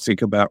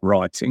cathartic about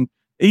writing,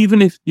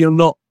 even if you're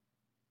not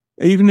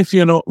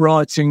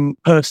writing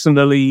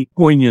personally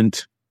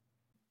poignant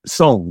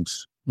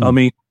songs. I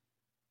mean,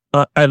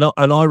 and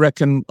I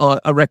reckon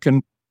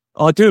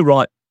I do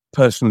write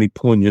personally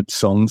poignant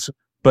songs,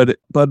 but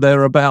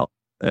they're about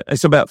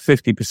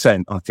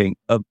 50%, I think,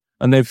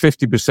 and then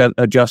 50%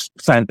 are just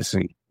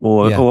fantasy,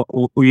 or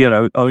you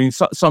know, I mean,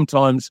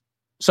 sometimes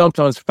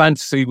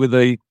fantasy with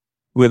a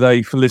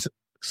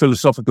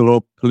philosophical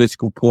or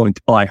political point,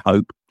 I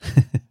hope.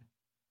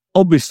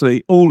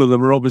 Obviously, all of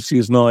them are obviously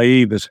as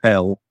naive as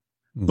hell,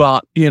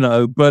 but, you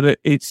know,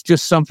 it's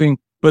just something,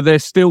 but they're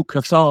still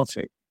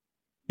cathartic.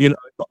 You know,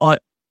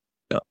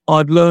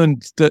 I've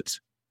learned that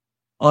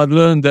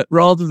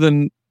rather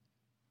than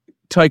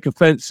take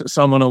offense at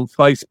someone on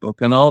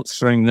Facebook and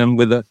answering them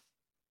with a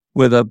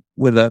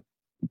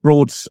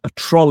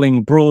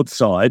trolling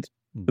broadside,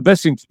 the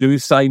best thing to do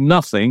is say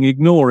nothing,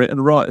 ignore it,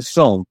 and write a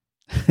song.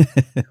 You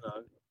know?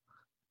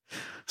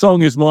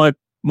 Song is my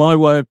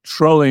way of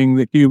trolling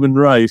the human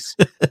race.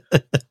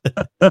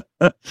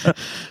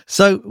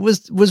 So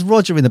was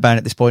Roger in the band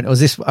at this point, or was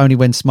this only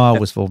when Smile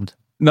was formed?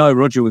 No,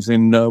 Roger was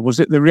in.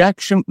 Was it The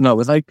Reaction? No,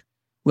 were they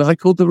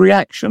called The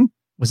Reaction?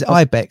 Was it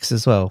Ibex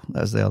as well?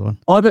 That was the other one.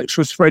 Ibex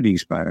was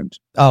Freddie's band.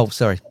 Oh,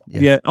 sorry.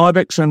 Yeah,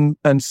 Ibex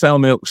and Sal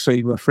Milk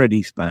Sea were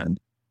Freddie's band.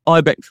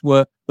 Ibex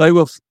were. I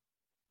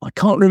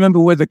can't remember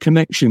where the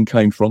connection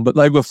came from, but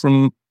they were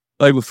from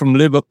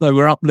Liverpool. They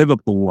were up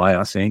Liverpool way,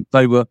 I think.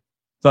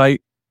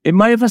 It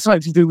may have had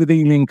something to do with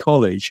Ealing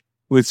College,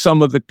 with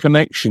some of the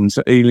connections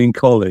at Ealing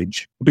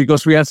College,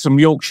 because we had some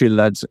Yorkshire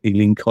lads at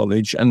Ealing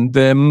College, and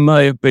there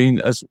may have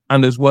been, as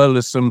well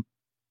as some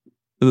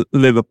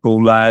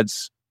Liverpool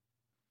lads.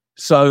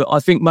 So I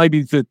think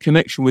maybe the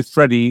connection with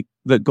Freddie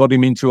that got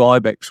him into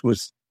Ibex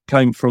was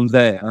came from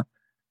there.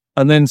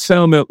 And then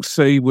Sour Milk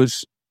Sea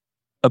was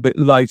a bit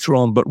later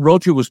on, but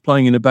Roger was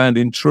playing in a band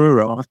in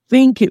Truro. I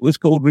think it was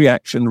called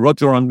Reaction.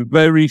 Roger, I'm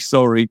very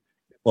sorry if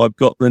I've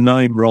got the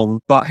name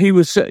wrong, but they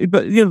were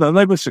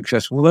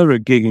successful. They were a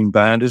gigging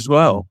band as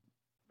well.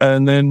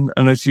 And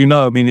as you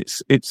know, I mean,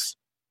 it's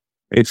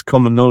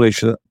common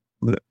knowledge that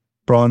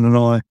Brian and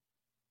I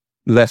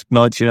left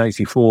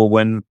 1984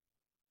 when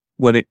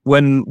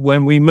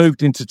we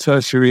moved into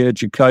tertiary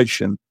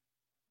education,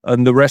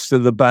 and the rest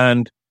of the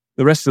band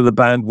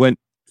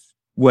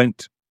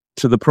went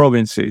to the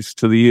provinces,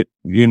 to the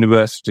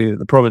University of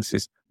the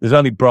Provinces. There's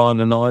only Brian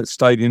and I that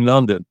stayed in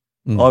London.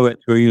 I went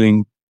to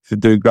Ealing to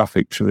do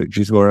graphics, which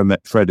is where I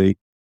met Freddie,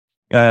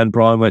 and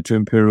Brian went to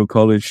Imperial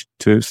College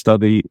to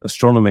study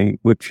astronomy,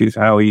 which is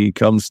how he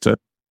comes to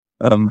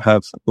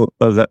have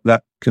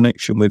that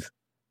connection with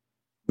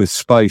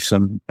space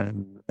and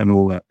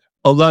all that.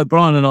 Although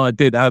Brian and I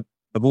have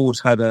always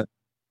had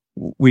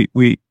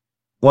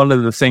one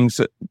of the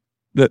things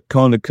that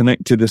kind of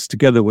connected us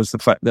together was the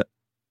fact that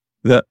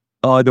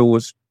I'd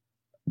always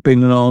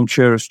been an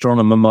armchair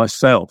astronomer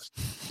myself,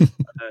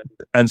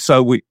 and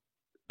so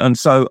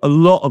a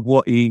lot of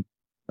what he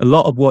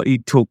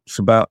talks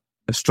about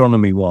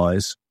astronomy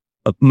wise,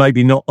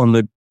 maybe not on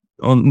the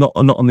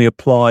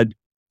applied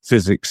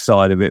physics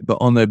side of it, but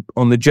on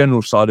the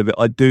general side of it,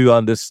 I do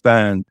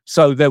understand.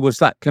 So there was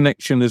that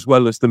connection as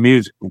well as the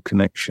musical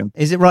connection.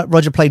 Is it right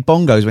Roger played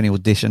bongos when he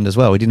auditioned as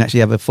well? He didn't actually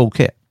have a full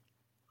kit?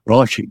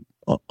 Right.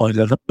 I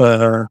don't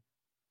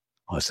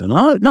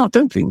know. No, I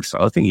don't think so.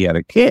 I think he had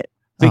a kit.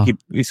 I think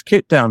his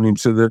kit down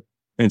into the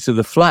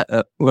flat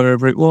at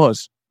wherever it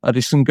was.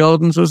 Addison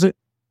Gardens, was it?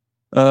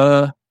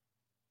 One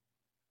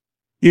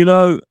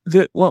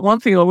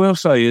thing I will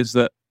say is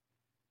that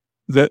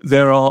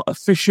there are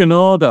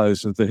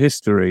aficionados of the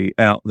history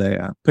out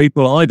there,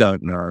 people I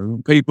don't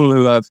know, people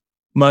who have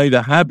made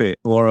a habit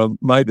or have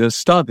made a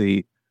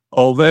study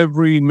of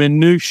every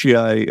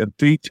minutiae of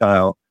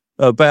detail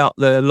about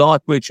their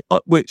life, which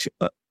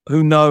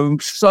who know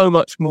so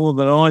much more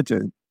than I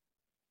do.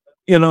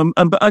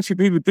 But actually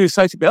people do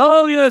say to me,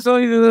 "Oh yes,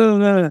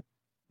 and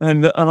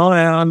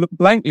I look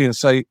blankly and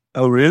say,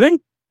 "Oh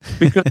really?"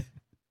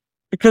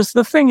 Because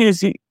the thing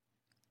is,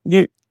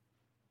 you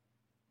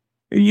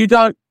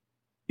don't.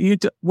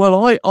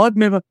 Well, I've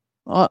never.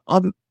 I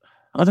don't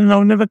know.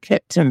 I've never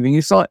kept anything.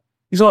 It's like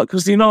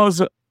because the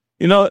other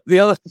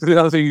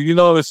thing.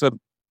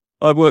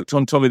 I worked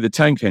on Tommy the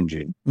Tank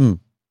Engine. People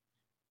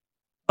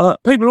are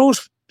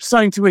always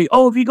saying to me,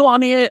 "Oh, have you got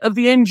any of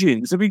the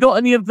engines? Have you got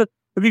any of the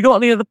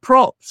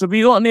props? Have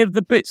you got any of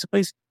the bits and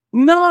pieces?"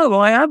 No,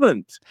 I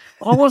haven't.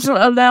 I wasn't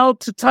allowed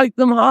to take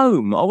them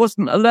home. I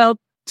wasn't allowed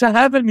to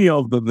have any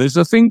of them. There's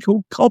a thing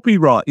called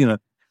copyright, and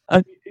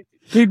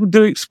people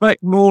do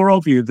expect more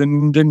of you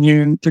than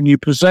you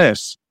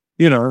possess.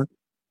 I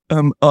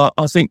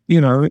think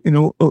in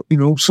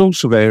all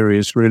sorts of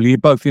areas, really,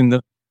 both in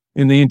the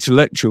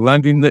intellectual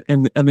and in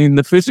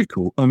the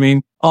physical. I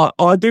mean,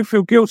 I do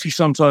feel guilty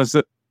sometimes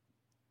that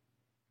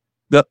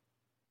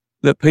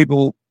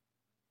people.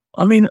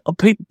 I mean,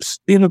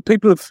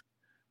 people have.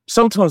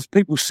 Sometimes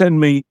people send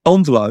me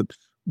envelopes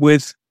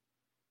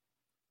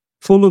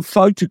full of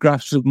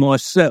photographs of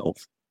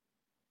myself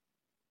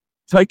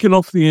taken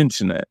off the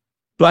internet,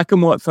 black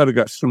and white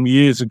photographs from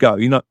years ago.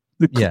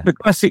 The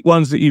classic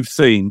ones that you've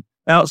seen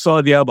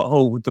outside the Albert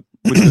Hall with the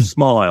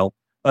smile,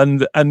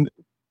 and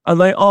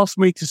they asked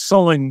me to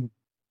sign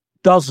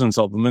dozens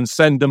of them and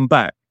send them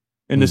back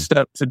in a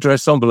stamped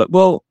address envelope.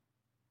 Well,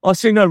 I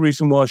see no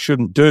reason why I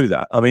shouldn't do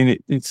that. I mean,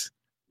 it's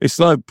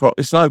no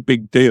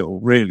big deal,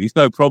 really. It's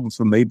no problem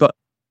for me, but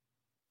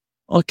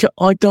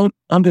I don't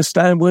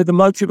understand where the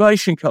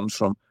motivation comes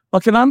from. I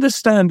can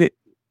understand it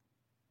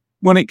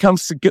when it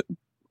comes to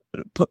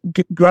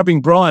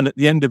grabbing Brian at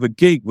the end of a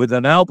gig with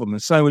an album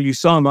and saying, "Will you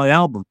sign my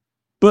album?"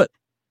 But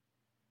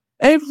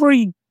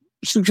every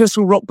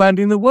successful rock band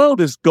in the world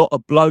has got a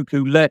bloke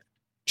who left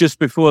just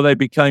before they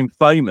became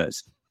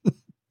famous.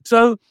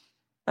 So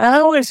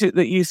how is it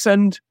that you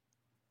send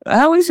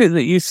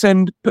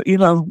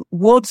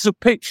wads of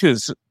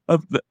pictures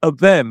of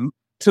them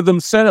to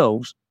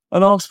themselves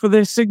and ask for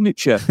their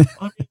signature?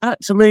 I mean,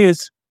 that to me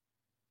is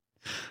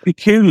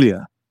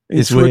peculiar.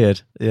 It's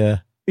weird. Yeah.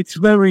 It's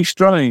very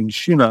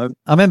strange, I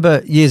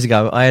remember years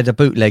ago, I had a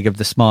bootleg of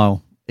the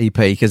Smile EP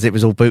because it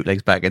was all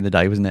bootlegs back in the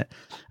day, wasn't it?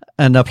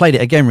 And I played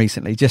it again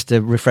recently just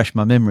to refresh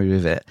my memory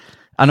with it.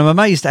 And I'm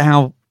amazed at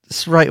how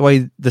straight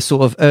away the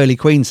sort of early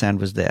Queen sound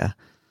was there,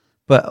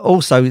 but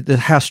also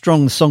how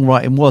strong the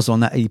songwriting was on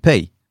that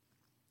EP.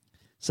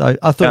 So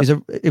I thought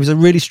it was a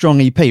really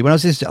strong EP. When I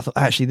was listening, I thought,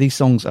 actually, these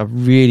songs are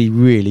really,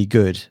 really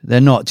good. They're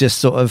not just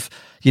sort of,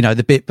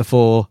 the bit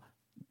before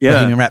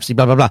Bohemian Rhapsody,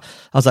 blah, blah, blah.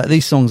 I was like,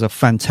 these songs are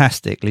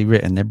fantastically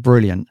written. They're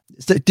brilliant.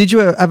 So did you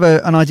have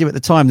an idea at the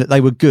time that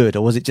they were good,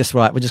 or was it just,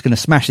 right, we're just going to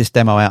smash this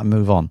demo out and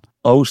move on?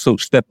 I always thought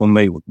Step On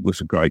Me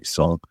was a great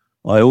song.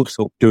 I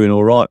also thought Doing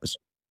All Right was a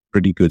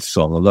pretty good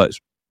song, although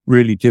it's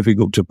really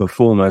difficult to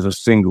perform as a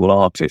single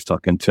artist, I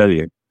can tell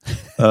you.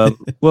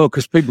 Well,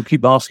 because people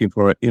keep asking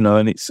for it,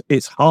 and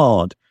it's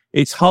hard.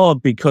 it's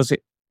hard because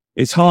it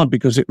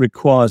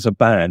requires a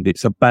band.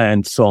 It's a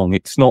band song.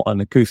 It's not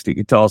an acoustic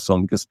guitar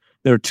song because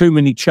there are too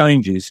many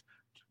changes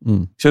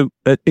to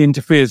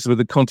interferes with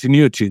the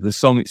continuity of the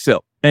song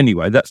itself.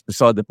 Anyway, that's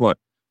beside the point.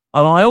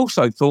 And I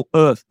also thought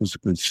Earth was a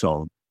good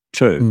song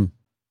too,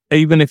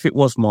 even if it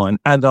was mine.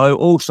 And I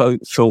also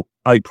thought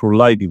April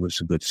Lady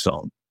was a good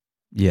song.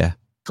 Yeah.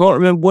 Can't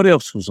remember what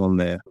else was on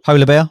there.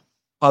 Polar Bear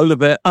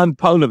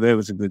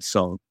was a good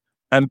song.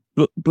 And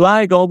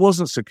Blag I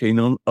wasn't so keen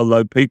on,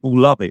 although people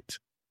love it.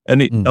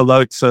 And although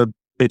it's a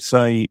bit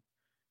of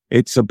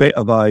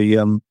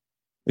a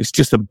it's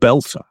just a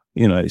belter,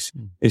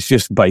 it's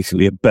just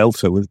basically a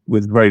belter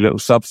with very little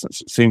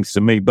substance, it seems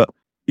to me. But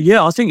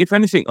yeah, I think if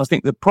anything,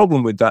 the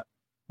problem with that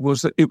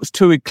was that it was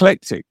too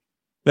eclectic.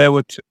 There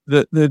were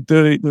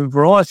the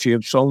variety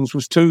of songs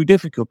was too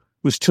difficult,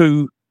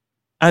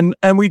 and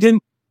we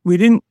didn't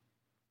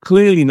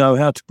clearly know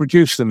how to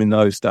produce them in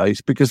those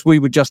days because we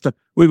were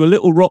a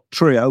little rock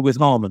trio with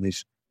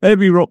harmonies,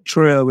 heavy rock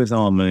trio with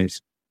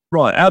harmonies.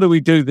 Right, how do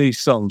we do these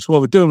songs?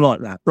 Well, we do them like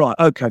that. Right,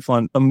 okay,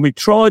 fine. And we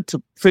tried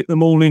to fit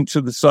them all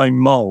into the same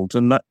mould,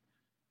 and that,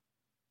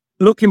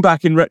 looking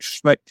back in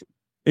retrospect,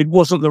 it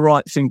wasn't the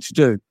right thing to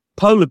do.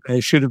 Polar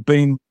Bear should have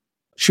been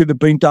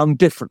done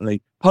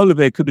differently. Polar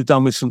Bear could have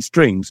done with some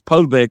strings.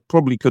 Polar Bear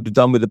probably could have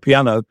done with the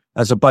piano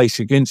as a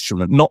basic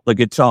instrument, not the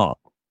guitar.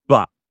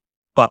 But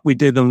we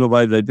did them the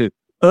way they do.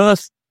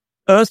 Earth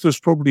was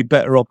probably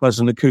better off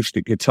as an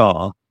acoustic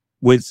guitar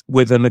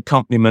with an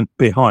accompaniment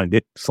behind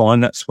it.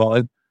 Fine, that's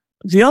fine.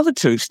 The other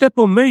two, Step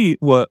On Me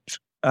worked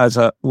as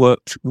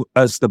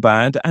the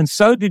band, and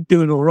so did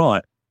Doing All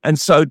Right, and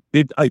so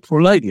did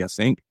April Lady, I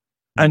think.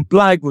 And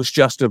Blag was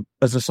just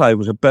was a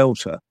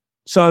belter.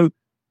 So,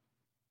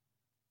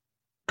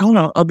 all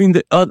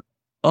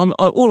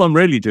I'm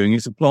really doing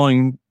is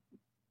applying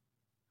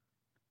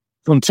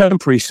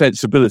contemporary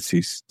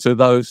sensibilities to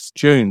those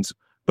tunes.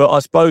 But I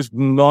suppose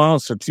my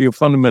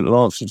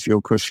fundamental answer to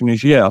your question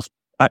is, you're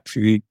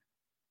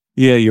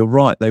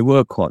right. They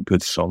were quite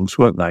good songs,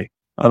 weren't they?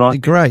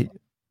 And great.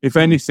 If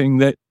anything,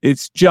 that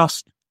it's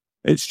just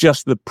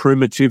the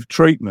primitive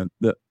treatment,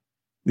 that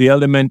the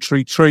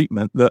elementary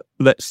treatment that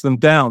lets them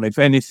down, if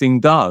anything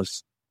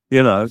does,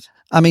 I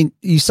mean,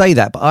 you say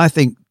that, but I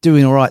think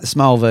Doing All Right, the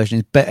Smile version,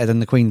 is better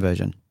than the Queen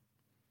version.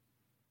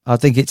 I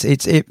think it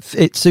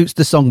suits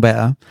the song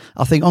better.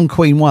 I think on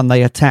Queen 1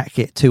 they attack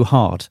it too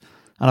hard,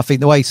 and I think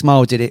the way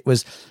Smile did it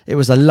was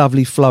a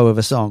lovely flow of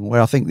a song.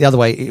 Where I think the other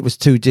way it was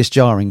too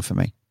disjarring for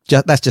me.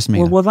 That's just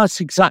me. Well,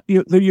 that's exactly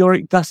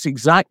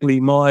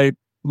my.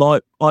 I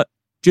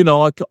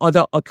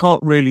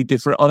can't really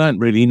differ. I don't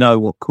really know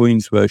what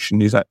Queen's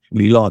version is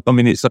actually like. I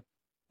mean,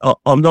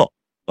 I'm not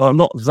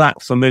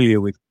that familiar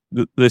with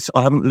this.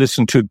 I haven't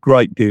listened to a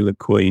great deal of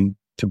Queen,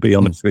 to be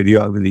honest with you,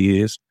 over the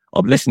years.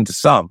 I've listened to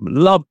some,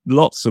 loved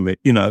lots of it,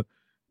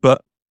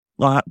 but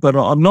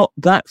I'm not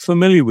that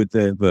familiar with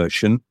their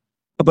version.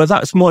 But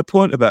that's my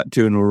point about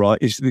Doing All Right,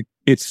 is that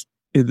it's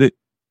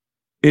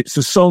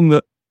a song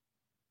that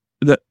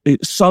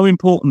it's so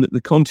important that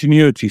the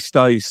continuity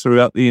stays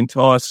throughout the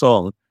entire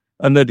song,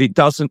 and that it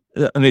doesn't,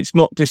 and it's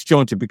not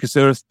disjointed, because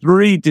there are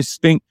 3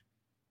 distinct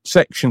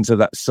sections of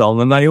that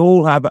song, and they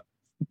all have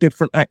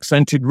different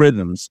accented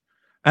rhythms.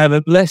 And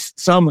unless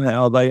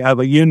somehow they have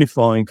a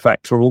unifying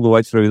factor all the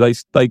way through,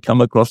 they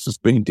come across as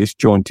being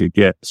disjointed.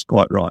 Yeah, it's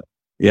quite right.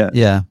 Yeah.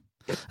 Yeah.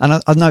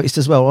 And I've noticed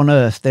as well, on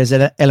Earth, there's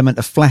an element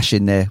of flash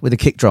in there with the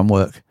kick drum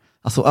work.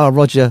 I thought,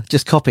 Roger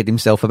just copied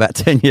himself about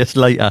 10 years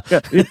later.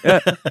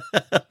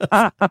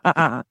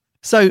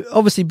 So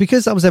obviously,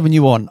 because I was having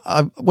you on,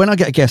 when I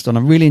get a guest on,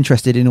 I'm really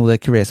interested in all their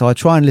career. So I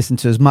try and listen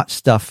to as much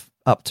stuff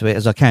up to it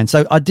as I can.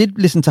 So I did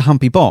listen to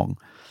Humpy Bong.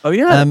 Oh,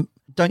 yeah.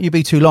 Don't You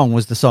Be Too Long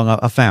was the song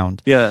I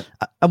found. Yeah.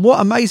 And what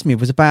amazed me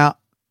was I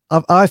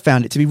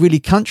found it to be really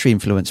country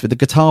influenced with the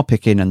guitar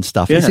picking and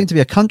stuff. Yeah. It seemed to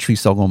be a country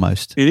song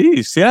almost. It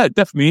is. Yeah, it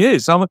definitely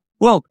is. The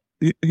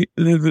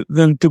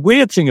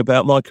weird thing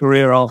about my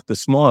career after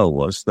Smile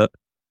was that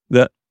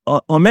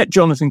I met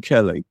Jonathan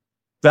Kelly.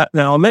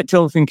 I met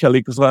Jonathan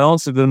Kelly because I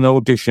answered an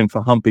audition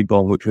for Humpy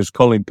Bong, which was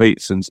Colin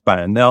Peterson's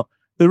band. Now,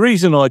 the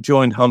reason I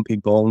joined Humpy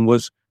Bong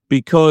was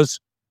because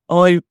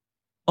I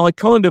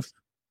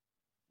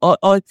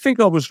think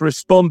I was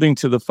responding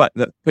to the fact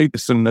that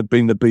Peterson had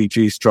been the Bee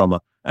Gees drummer.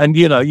 And,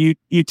 you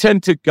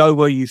tend to go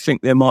where you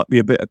think there might be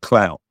a bit of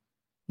clout.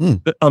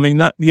 I mean,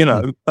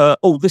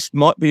 this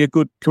might be a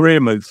good career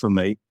move for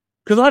me.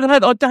 Because I'd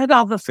had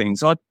other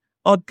things. I'd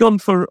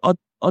auditioned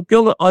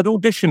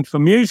for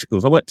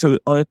musicals.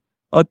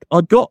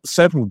 I'd got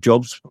several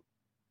jobs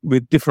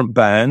with different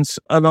bands,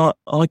 and I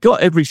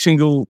got every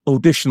single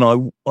audition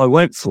I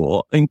went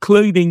for,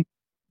 including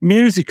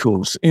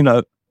musicals,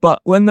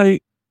 But when the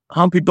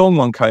Humpy Bong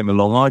one came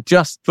along, I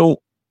just thought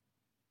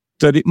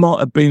that it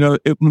might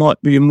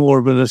be more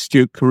of an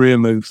astute career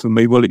move for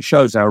me. Well, it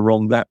shows how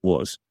wrong that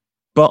was.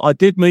 But I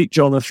did meet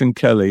Jonathan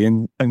Kelly,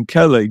 and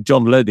Kelly,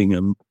 John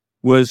Leddingham,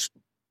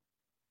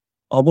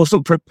 I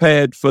wasn't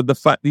prepared for the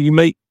fact that you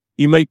meet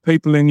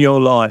people in your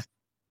life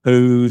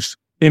whose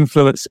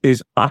influence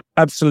is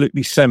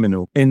absolutely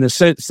seminal in the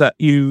sense that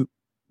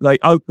they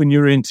open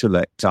your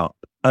intellect up.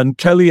 And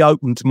Kelly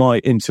opened my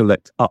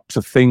intellect up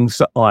to things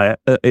that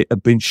it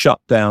had been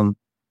shut down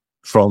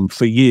from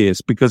for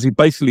years, because he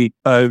basically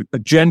a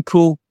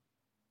gentle,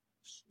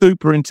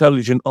 super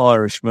intelligent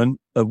Irishman,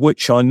 of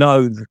which I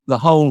know the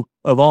whole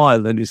of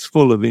Ireland is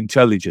full of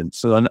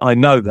intelligence. And I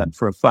know that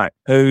for a fact,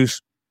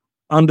 whose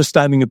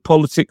understanding of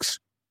politics,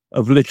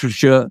 of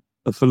literature,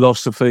 of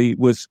philosophy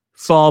was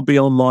far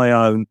beyond my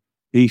own.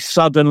 He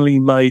suddenly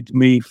made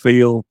me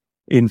feel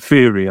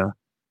inferior,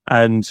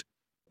 and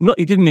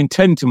he didn't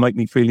intend to make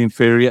me feel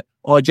inferior.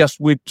 I just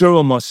withdrew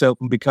on myself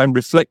and became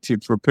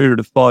reflective for a period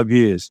of 5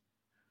 years,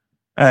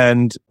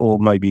 or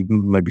maybe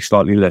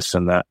slightly less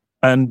than that.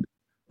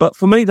 But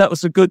for me, that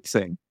was a good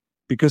thing,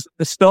 because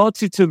I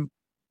started to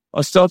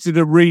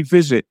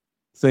revisit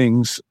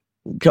things,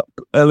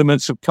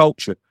 elements of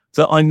culture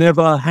that I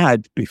never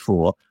had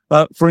before.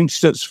 For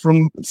instance,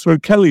 through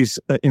Kelly's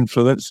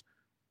influence,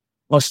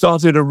 I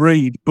started to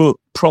read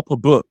proper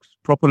books,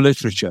 proper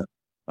literature.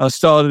 I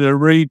started to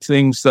read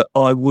things that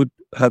I would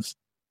have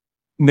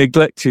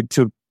neglected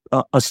to.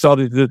 I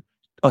started to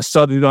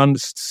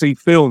see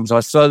films.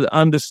 I started to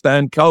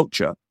understand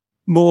culture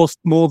more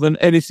than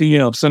anything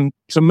else. And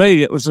to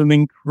me, it was an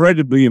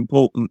incredibly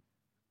important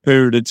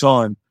period of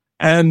time.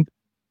 And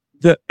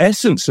the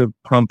essence of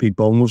Humpy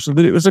Bong was that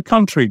it was a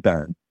country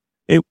band.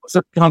 It was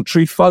a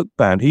country folk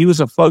band. He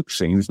was a folk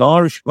singer. He was an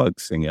Irish folk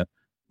singer.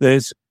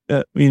 There's,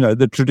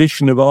 the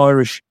tradition of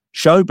Irish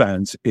show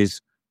bands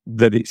is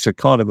that it's a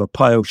kind of a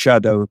pale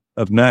shadow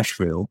of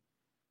Nashville.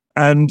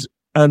 And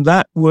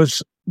that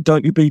was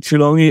Don't You Be Too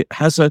Long. It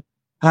has a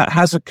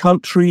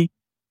country,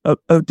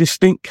 a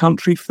distinct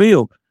country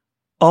feel.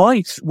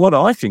 What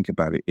I think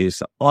about it is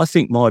that I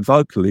think my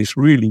vocal is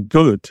really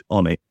good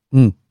on it.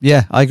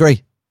 Yeah, I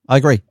agree.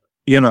 I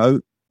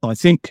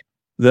think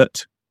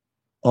that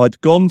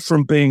I'd gone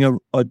from being a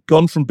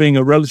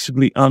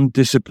relatively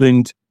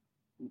undisciplined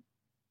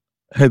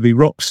heavy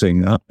rock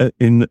singer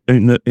in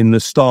the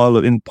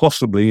style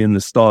possibly in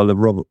the style of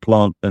Robert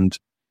Plant and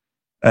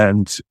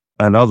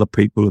other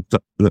people of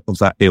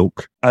that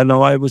ilk. And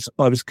I was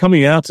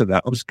coming out of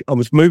that. I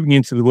was moving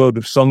into the world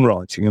of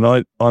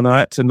songwriting, and I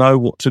had to know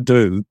what to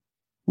do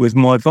with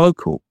my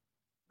vocal.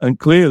 And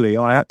clearly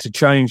I had to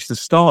change the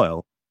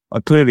style. I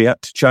clearly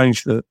had to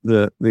change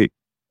the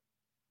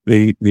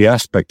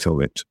aspect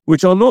of it,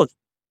 which I'm not.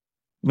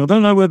 I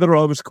don't know whether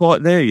I was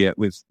quite there yet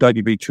with Don't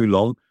You Be Too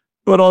Long,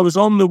 but I was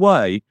on the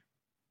way.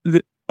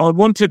 I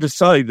wanted to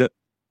say that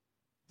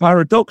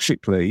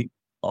paradoxically,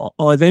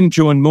 I then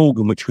joined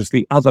Morgan, which was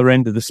the other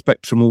end of the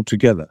spectrum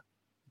altogether,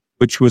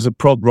 which was a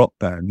prog rock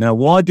band. Now,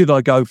 why did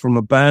I go from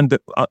a band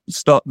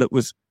that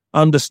was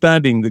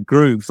understanding the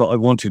groove that I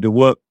wanted to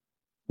work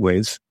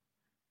with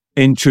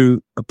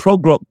into a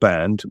prog rock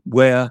band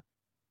where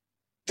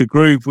the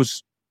groove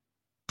was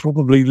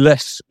probably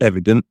less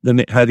evident than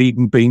it had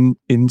even been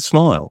in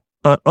Smile?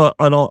 It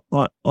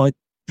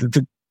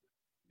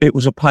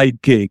was a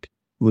paid gig,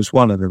 was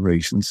one of the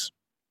reasons.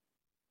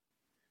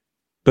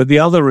 But the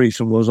other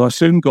reason was I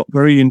soon got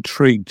very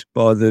intrigued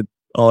by the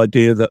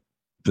idea that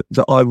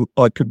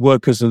I could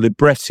work as a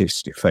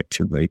librettist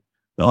effectively.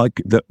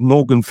 That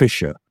Morgan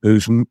Fisher,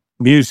 whose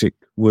music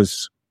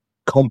was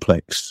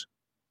complex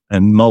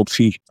and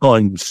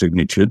multi-time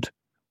signatured,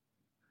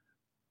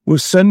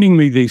 was sending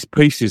me these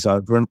pieces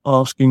over and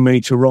asking me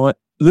to write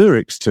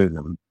lyrics to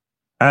them.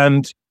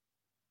 And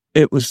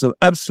it was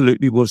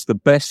absolutely was the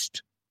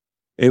best.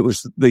 It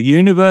was the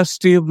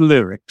University of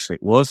Lyrics. It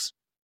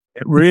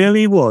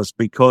really was,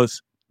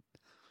 because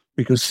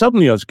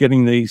suddenly I was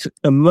getting these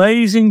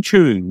amazing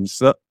tunes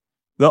that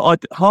I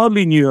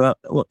hardly knew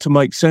what to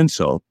make sense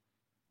of.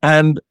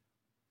 And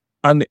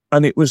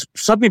it was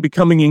suddenly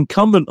becoming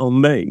incumbent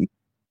on me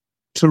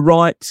to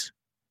write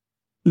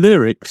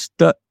lyrics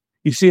that,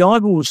 you see,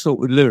 I've always thought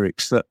with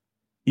lyrics that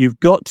they've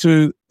got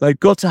to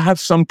have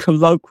some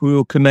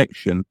colloquial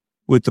connection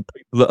with the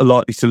people that are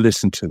likely to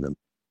listen to them.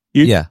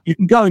 You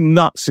can go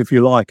nuts if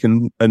you like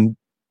and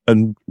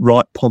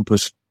write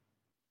pompous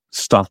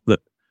stuff that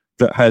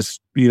has,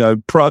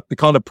 the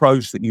kind of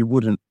prose that you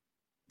wouldn't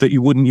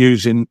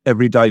use in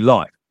everyday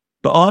life.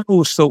 But I've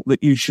always thought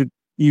that you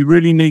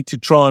really need to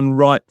try and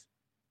write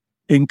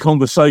in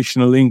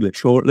conversational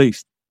English, or at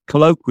least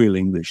colloquial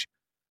English.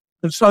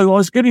 And so I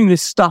was getting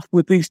this stuff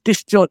with these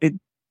disjointed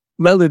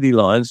melody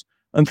lines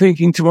and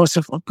thinking to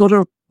myself, I've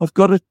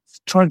got to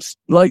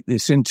translate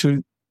this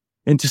into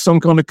some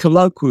kind of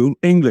colloquial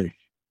English.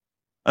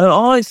 And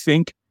I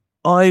think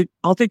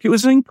it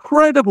was an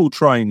incredible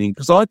training,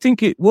 because I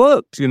think it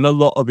worked in a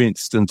lot of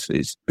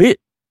instances. Bit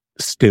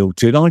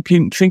stilted. I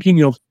keep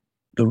thinking of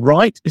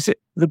is it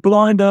the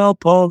blind owl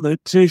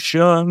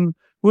politician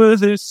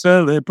with his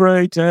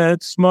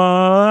celebrated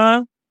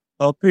smile,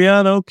 a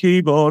piano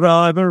keyboard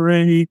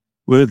ivory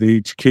with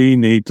each key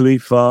neatly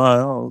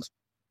filed,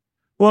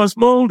 was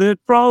molded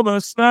from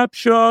a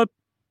snapshot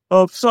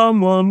of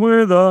someone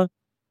with a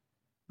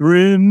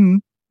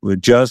grin,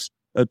 with just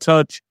a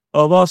touch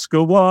of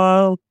Oscar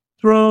Wilde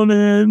thrown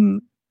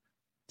in.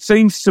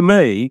 Seems to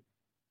me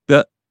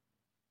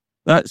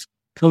that's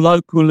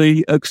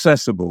colloquially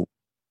accessible.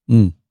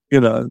 Mm.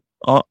 You know,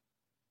 am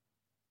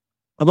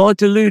I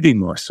deluding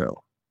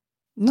myself?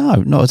 No,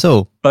 not at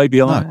all.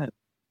 Maybe I am.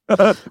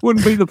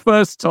 Wouldn't be the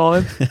first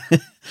time.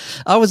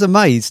 I was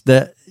amazed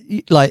that,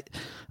 like,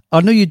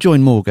 I knew you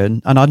joined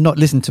Morgan, and I'd not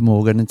listened to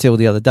Morgan until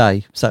the other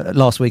day, so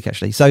last week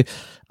actually. So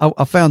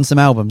I found some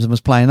albums and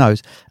was playing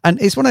those,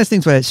 and it's one of those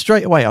things where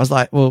straight away I was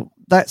like, well,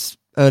 that's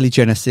early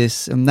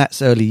Genesis and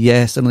that's early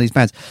Yes and all these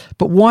bands,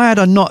 but why had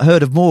I not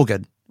heard of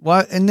Morgan?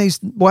 Why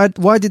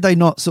did they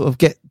not sort of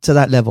get to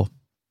that level?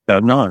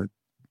 Don't know.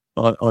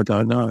 I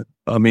don't know.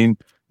 I mean,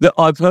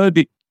 I've heard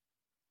it.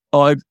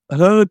 I've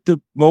heard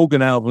the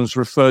Morgan albums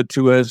referred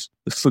to as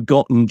the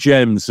forgotten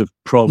gems of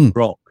prog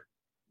rock,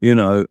 you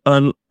know,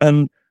 and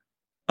I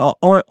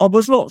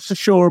was not so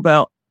sure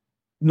about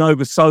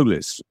Nova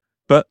Solis,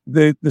 but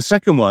the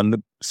second one,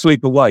 the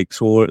Sleep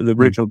Awakes, or the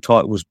original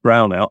title was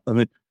Brownout. I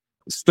mean,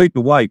 Sleep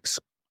Awakes,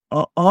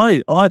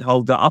 I'd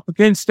hold that up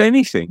against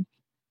anything.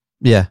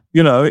 Yeah,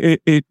 you know,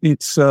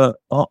 it's I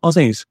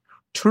think it's a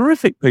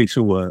terrific piece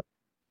of work,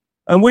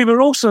 and we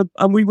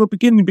were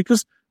beginning,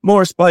 because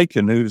Maurice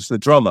Bacon, who's the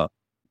drummer,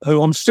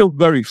 who I'm still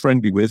very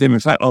friendly with him. In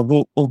fact, I've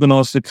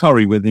organised a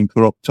curry with him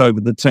for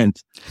October the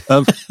 10th.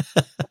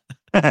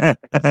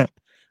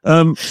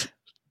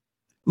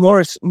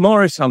 Maurice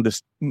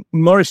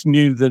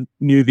knew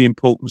the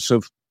importance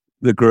of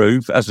the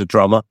groove as a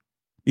drummer,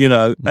 you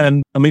know,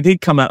 and I mean,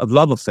 he'd come out of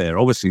Love Affair.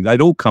 Obviously, they'd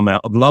all come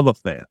out of Love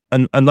Affair,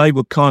 and they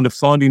were kind of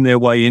finding their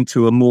way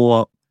into a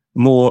more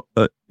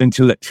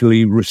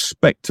intellectually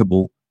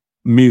respectable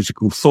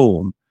musical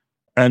form,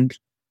 and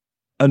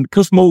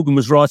because Morgan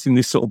was writing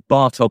this sort of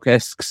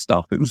Bartok-esque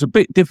stuff, it was a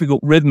bit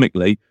difficult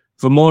rhythmically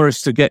for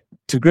Maurice to get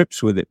to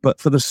grips with it. But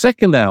for the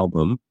second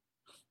album,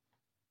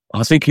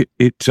 I think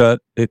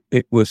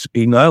it was,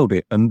 he nailed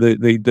it. And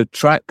the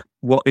track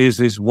What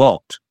Is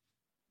What,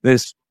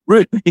 there's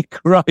really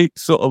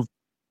great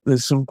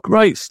there's some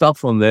great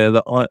stuff on there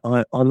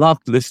that I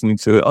loved listening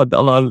to it. I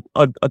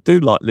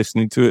do like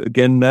listening to it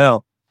again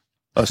now.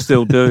 I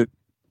still do.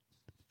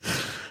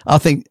 I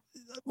think,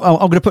 well,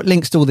 I'm going to put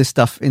links to all this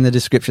stuff in the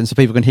description so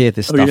people can hear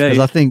this stuff, because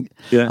I think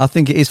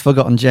it is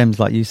forgotten gems,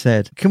 like you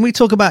said. Can we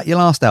talk about your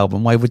last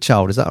album, Wayward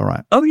Child? Is that all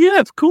right? Oh yeah,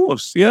 of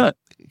course, yeah.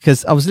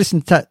 Because I was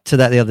listening to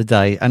that the other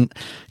day, and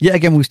yet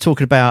again we was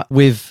talking about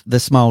with the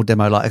Smile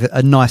demo, like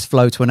a nice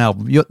flow to an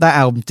album. That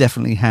album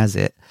definitely has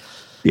it.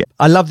 Yeah,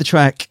 I love the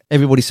track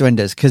 "Everybody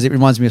Surrenders" because it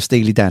reminds me of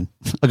Steely Dan.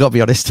 I got to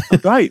be honest.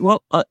 Great.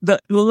 Well,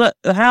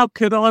 how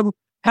could I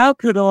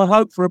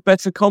hope for a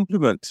better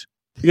compliment?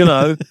 You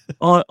know,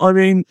 I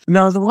mean,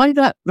 now the way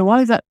that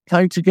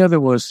came together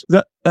was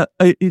that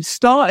it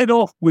started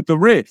off with the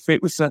riff.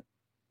 It was a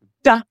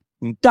da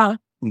da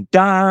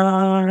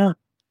da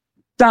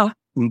da da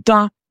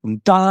da,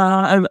 and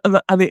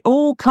it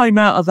all came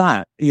out of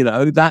that. You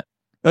know, that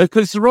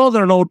because it's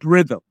rather an odd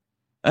rhythm,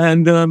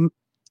 and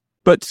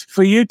but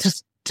for you to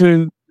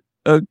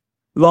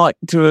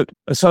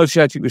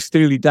associate it with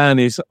Steely Dan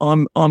is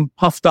I'm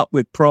puffed up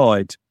with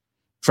pride,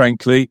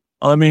 frankly.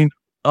 I mean.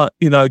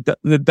 You know,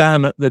 the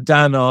Dan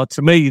are,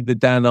 to me, the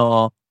Dan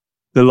are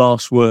the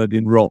last word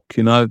in rock.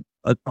 You know,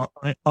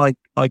 I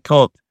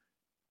can't.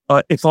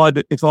 If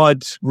I'd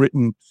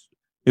written,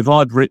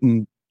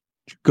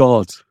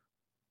 God,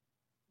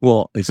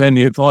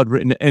 if I'd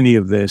written any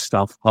of their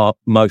stuff,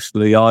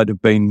 mostly I'd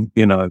have been,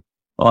 you know,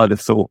 I'd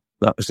have thought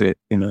that was it.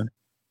 You know,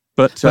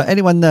 but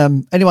anyone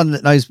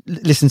that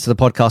listens to the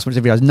podcast, which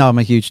everybody knows, I'm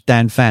a huge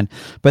Dan fan.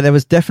 But there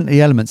was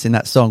definitely elements in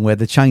that song where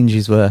the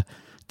changes were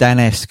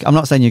Dan-esque. I'm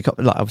not saying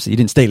obviously you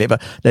didn't steal it,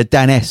 but they're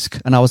Dan-esque,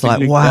 and I was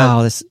like,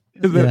 wow, this.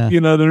 Yeah.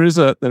 You know, there is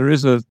a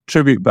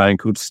tribute band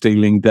called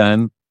Stealing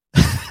Dan,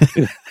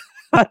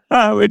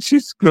 which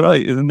is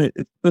great, isn't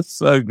it? It's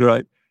so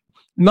great.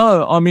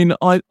 No, I mean,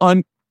 I've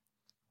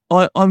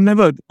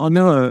never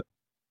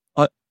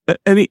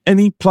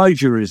any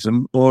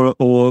plagiarism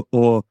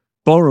or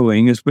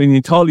borrowing has been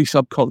entirely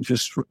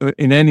subconscious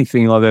in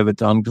anything I've ever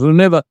done, because I've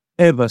never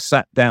ever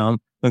sat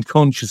down and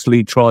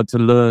consciously tried to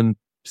learn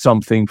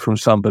something from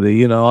somebody.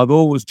 You know, I've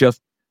always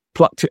just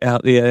plucked it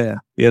out the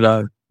air. You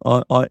know,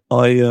 I'm not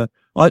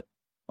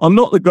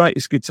the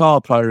greatest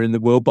guitar player in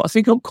the world, but I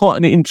think I'm quite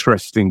an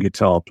interesting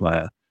guitar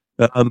player,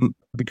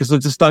 because I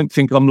just don't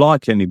think I'm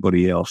like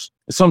anybody else.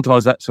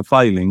 Sometimes that's a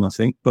failing, I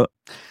think, but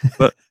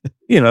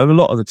you know, a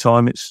lot of the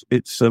time it's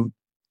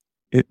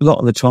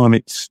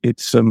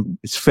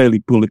fairly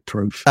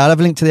bulletproof. I'll have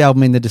a link to the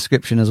album in the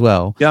description as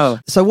well. Yeah.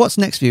 So what's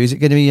next for you? Is it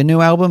going to be a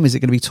new album? Is it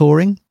going to be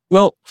touring?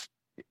 Well,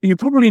 you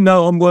probably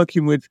know I'm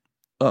working with.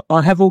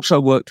 I have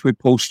also worked with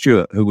Paul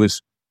Stewart, who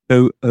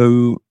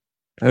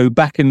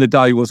back in the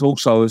day was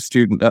also a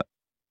student at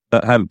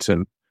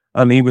Hampton,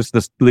 and he was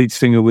the lead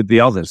singer with the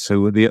others, who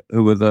were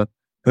the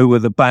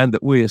band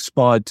that we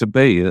aspired to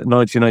be.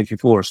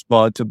 1984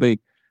 aspired to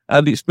be,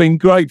 and it's been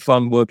great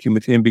fun working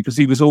with him because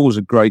he was always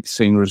a great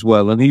singer as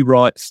well, and he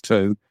writes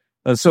too.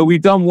 And so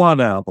we've done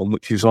one album,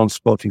 which is on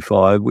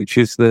Spotify, which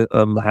is the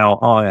How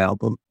High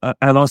album,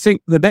 and I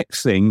think the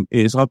next thing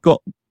is I've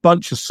got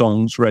bunch of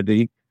songs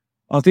ready.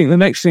 I think the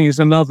next thing is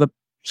another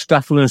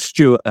Staffell and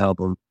Stewart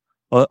album.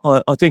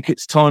 I think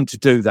it's time to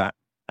do that,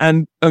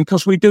 and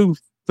because we do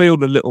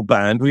field a little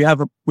band, we have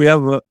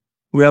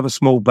a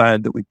small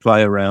band that we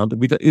play around,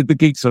 and the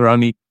gigs are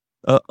only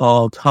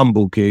are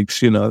humble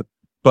gigs,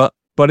 but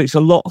it's a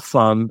lot of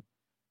fun,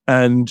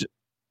 and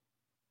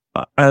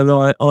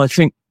I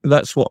think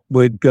that's what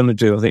we're going to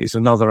do. I think it's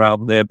another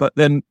album there, but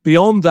then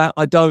beyond that,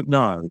 I don't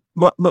know.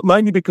 But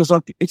mainly because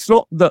it's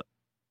not that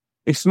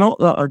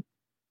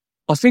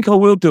I think I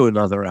will do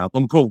another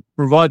album called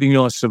 "Providing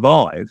I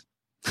Survive."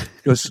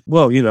 Because,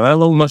 well,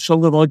 how much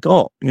longer have I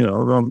got?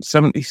 I'm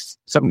 70,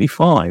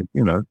 75,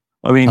 I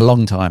mean... A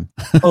long time.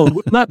 Oh,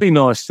 wouldn't that be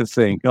nice to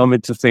think? I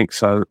mean, to think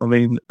so. I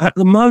mean, at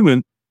the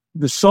moment,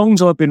 the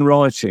songs I've been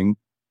writing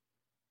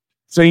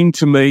seem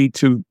to me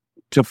to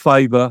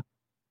favour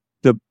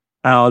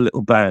our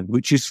little band,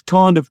 which is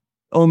kind of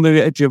on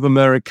the edge of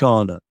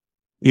Americana.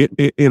 I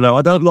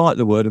don't like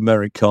the word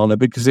Americana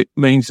because it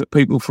means that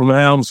people from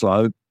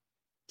Hounslow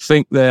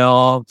think they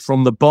are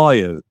from the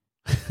Bayou.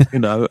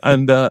 And I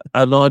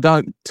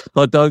don't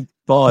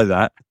buy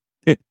that,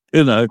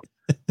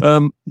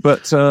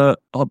 but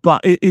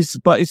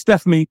it's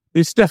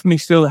definitely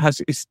still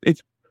has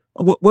it's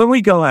when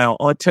we go out,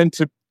 I tend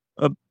to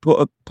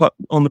put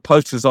on the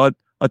posters. I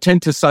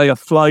tend to say a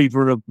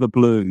flavour of the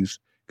blues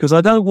because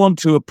I don't want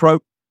to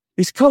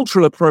it's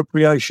cultural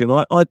appropriation.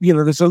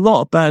 There's a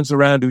lot of bands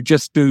around who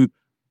just do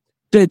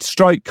dead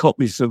straight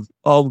copies of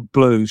old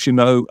blues,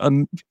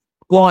 and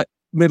white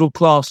middle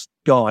class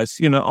guys,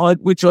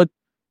 which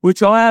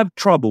I have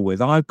trouble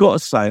with. I've got to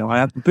say, I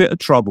have a bit of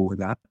trouble with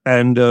that.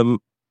 And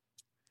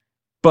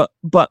but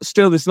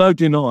still, there's no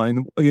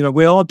denying.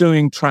 We are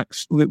doing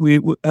tracks. We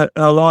at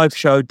our live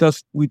show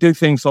we do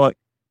things like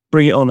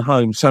Bring It On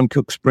Home. Sam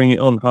Cooke's Bring It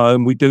On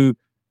Home. We do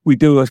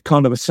a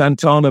kind of a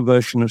Santana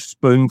version of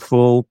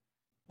Spoonful.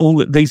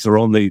 These are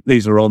on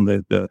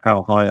the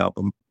How High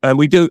album, and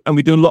we do a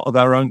lot of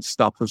our own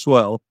stuff as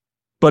well.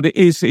 But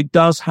it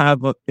does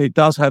have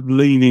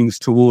leanings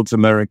towards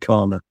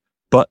Americana.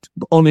 But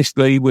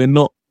honestly, we're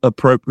not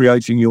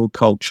appropriating your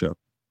culture,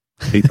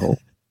 people.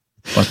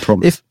 I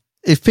promise.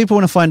 If people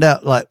want to find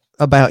out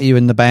about you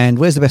and the band,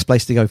 where's the best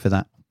place to go for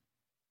that?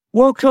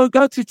 Well,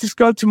 go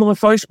to my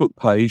Facebook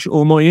page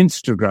or my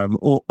Instagram,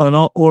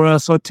 or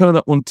else I turn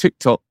up on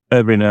TikTok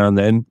every now and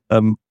then.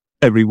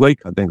 Every week,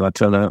 I think I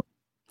turn out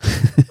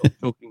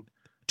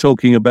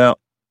talking about,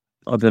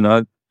 I don't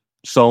know,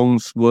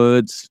 songs,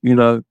 words,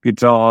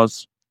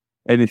 guitars,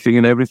 anything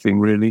and everything,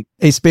 really.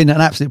 It's been an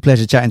absolute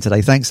pleasure chatting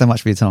today. Thanks so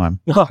much for your time.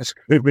 Oh, it's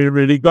been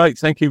really great.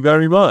 Thank you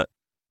very much.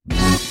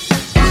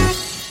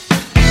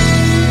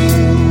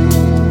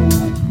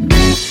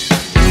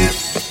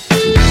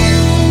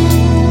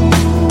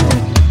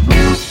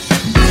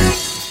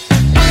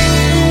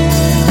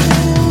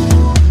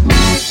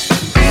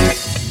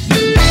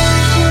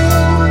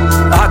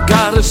 I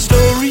got a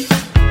story,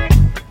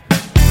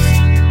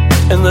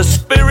 and the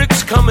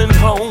spirit's coming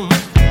home.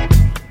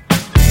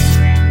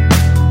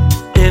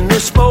 And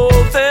it's more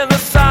than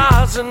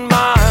 1,000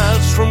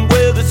 miles from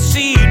where the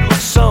seed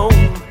was sown.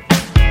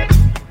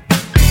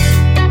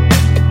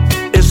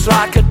 It's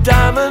like a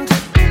diamond,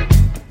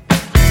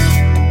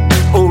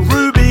 or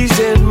rubies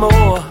and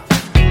more.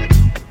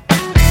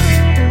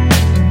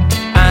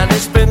 And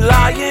it's been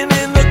lying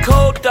in the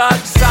cold dark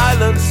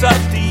silence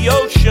of the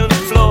ocean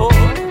floor.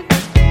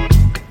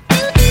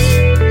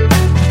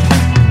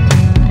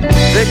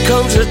 There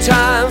comes a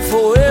time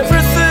for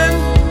everything.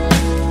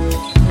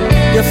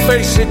 You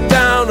face it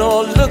down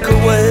or look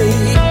away,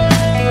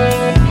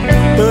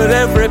 but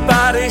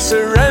everybody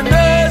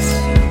surrenders,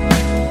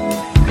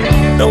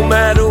 no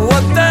matter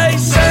what they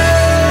say.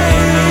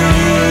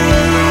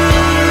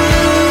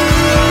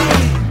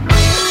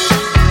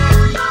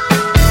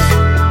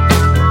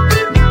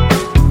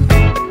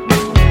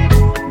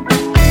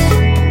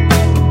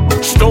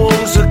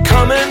 Storms are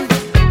coming,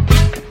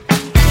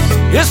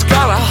 it's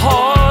got a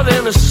heart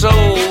and a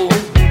soul,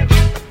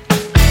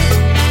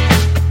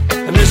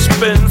 and it's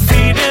been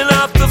feeding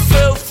off the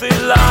filthy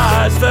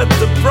lies that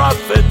the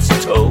prophets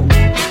told.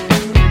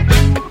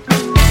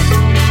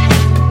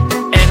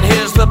 And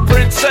here's the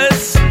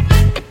princess,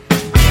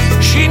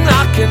 she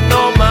knocking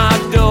on my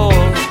door.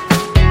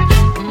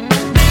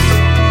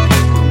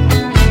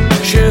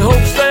 She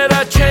hopes that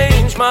I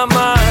change my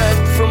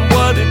mind from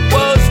what it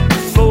was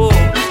before.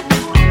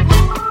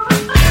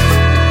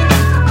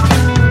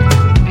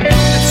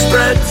 It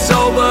spreads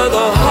over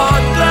the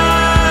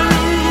heartland,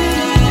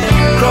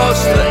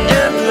 across the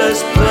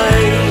endless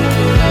plain.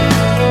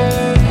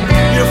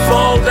 You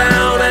fall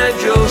down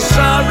and you'll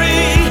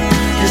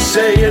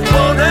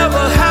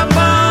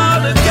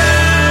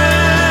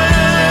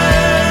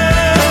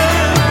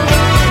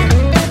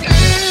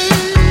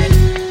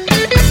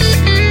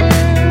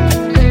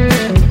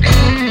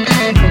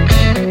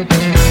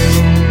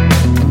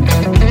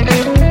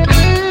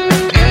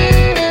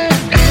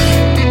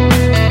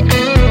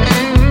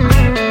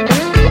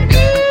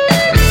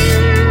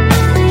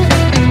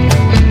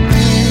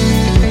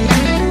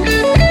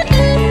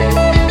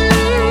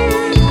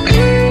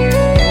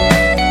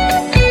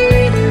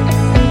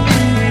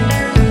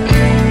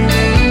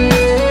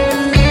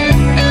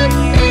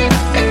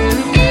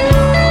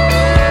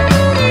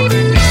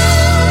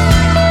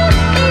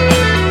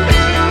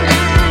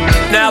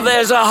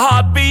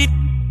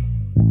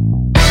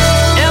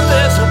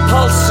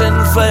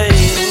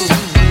fame.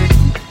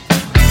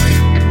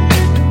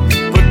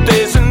 But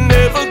there's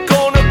never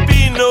gonna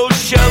be no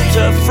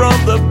shelter from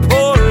the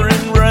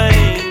pouring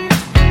rain.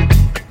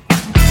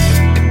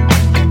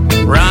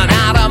 Run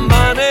out of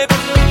money,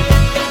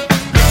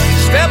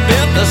 step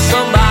into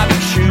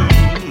somebody's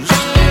shoes,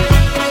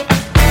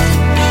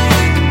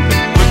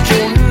 but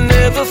you'll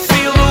never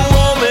feel a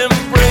warm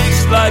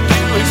embrace like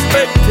you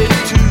expected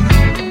to.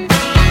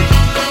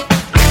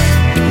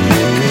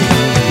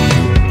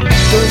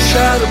 Don't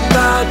shout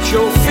about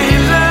your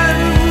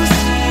feelings,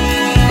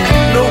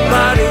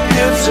 nobody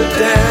gives a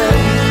damn.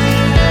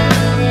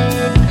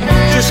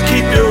 Just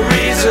keep your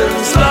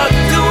reasons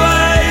locked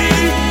away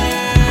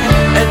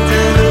and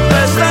do the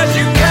best that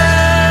you can.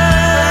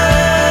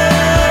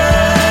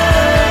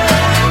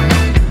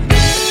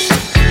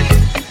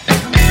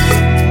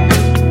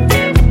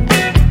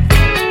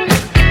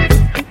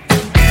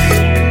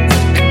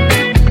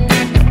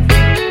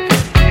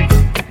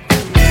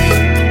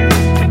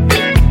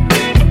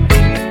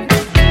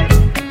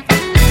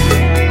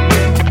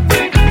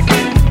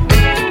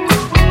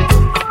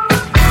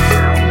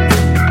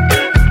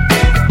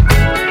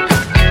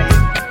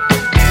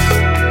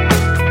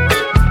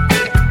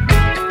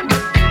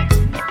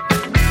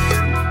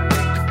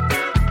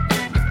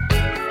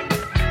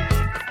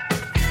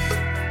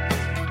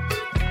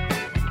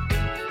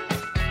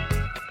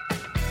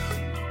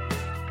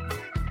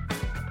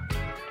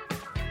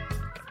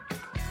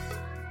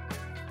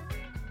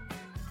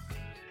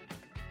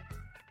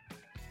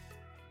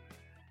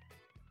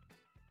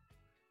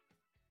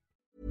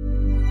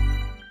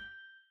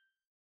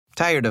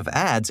 Tired of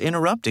ads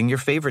interrupting your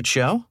favorite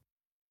show?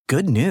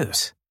 Good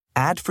news.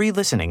 Ad-free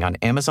listening on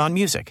Amazon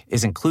Music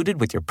is included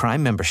with your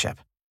Prime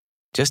membership.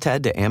 Just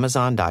head to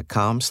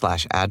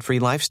amazon.com/ad-free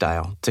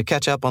lifestyle to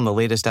catch up on the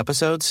latest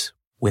episodes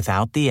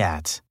without the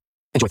ads.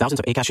 Enjoy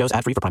thousands of Acast shows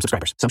ad-free for Prime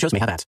subscribers. Some shows may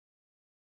have ads.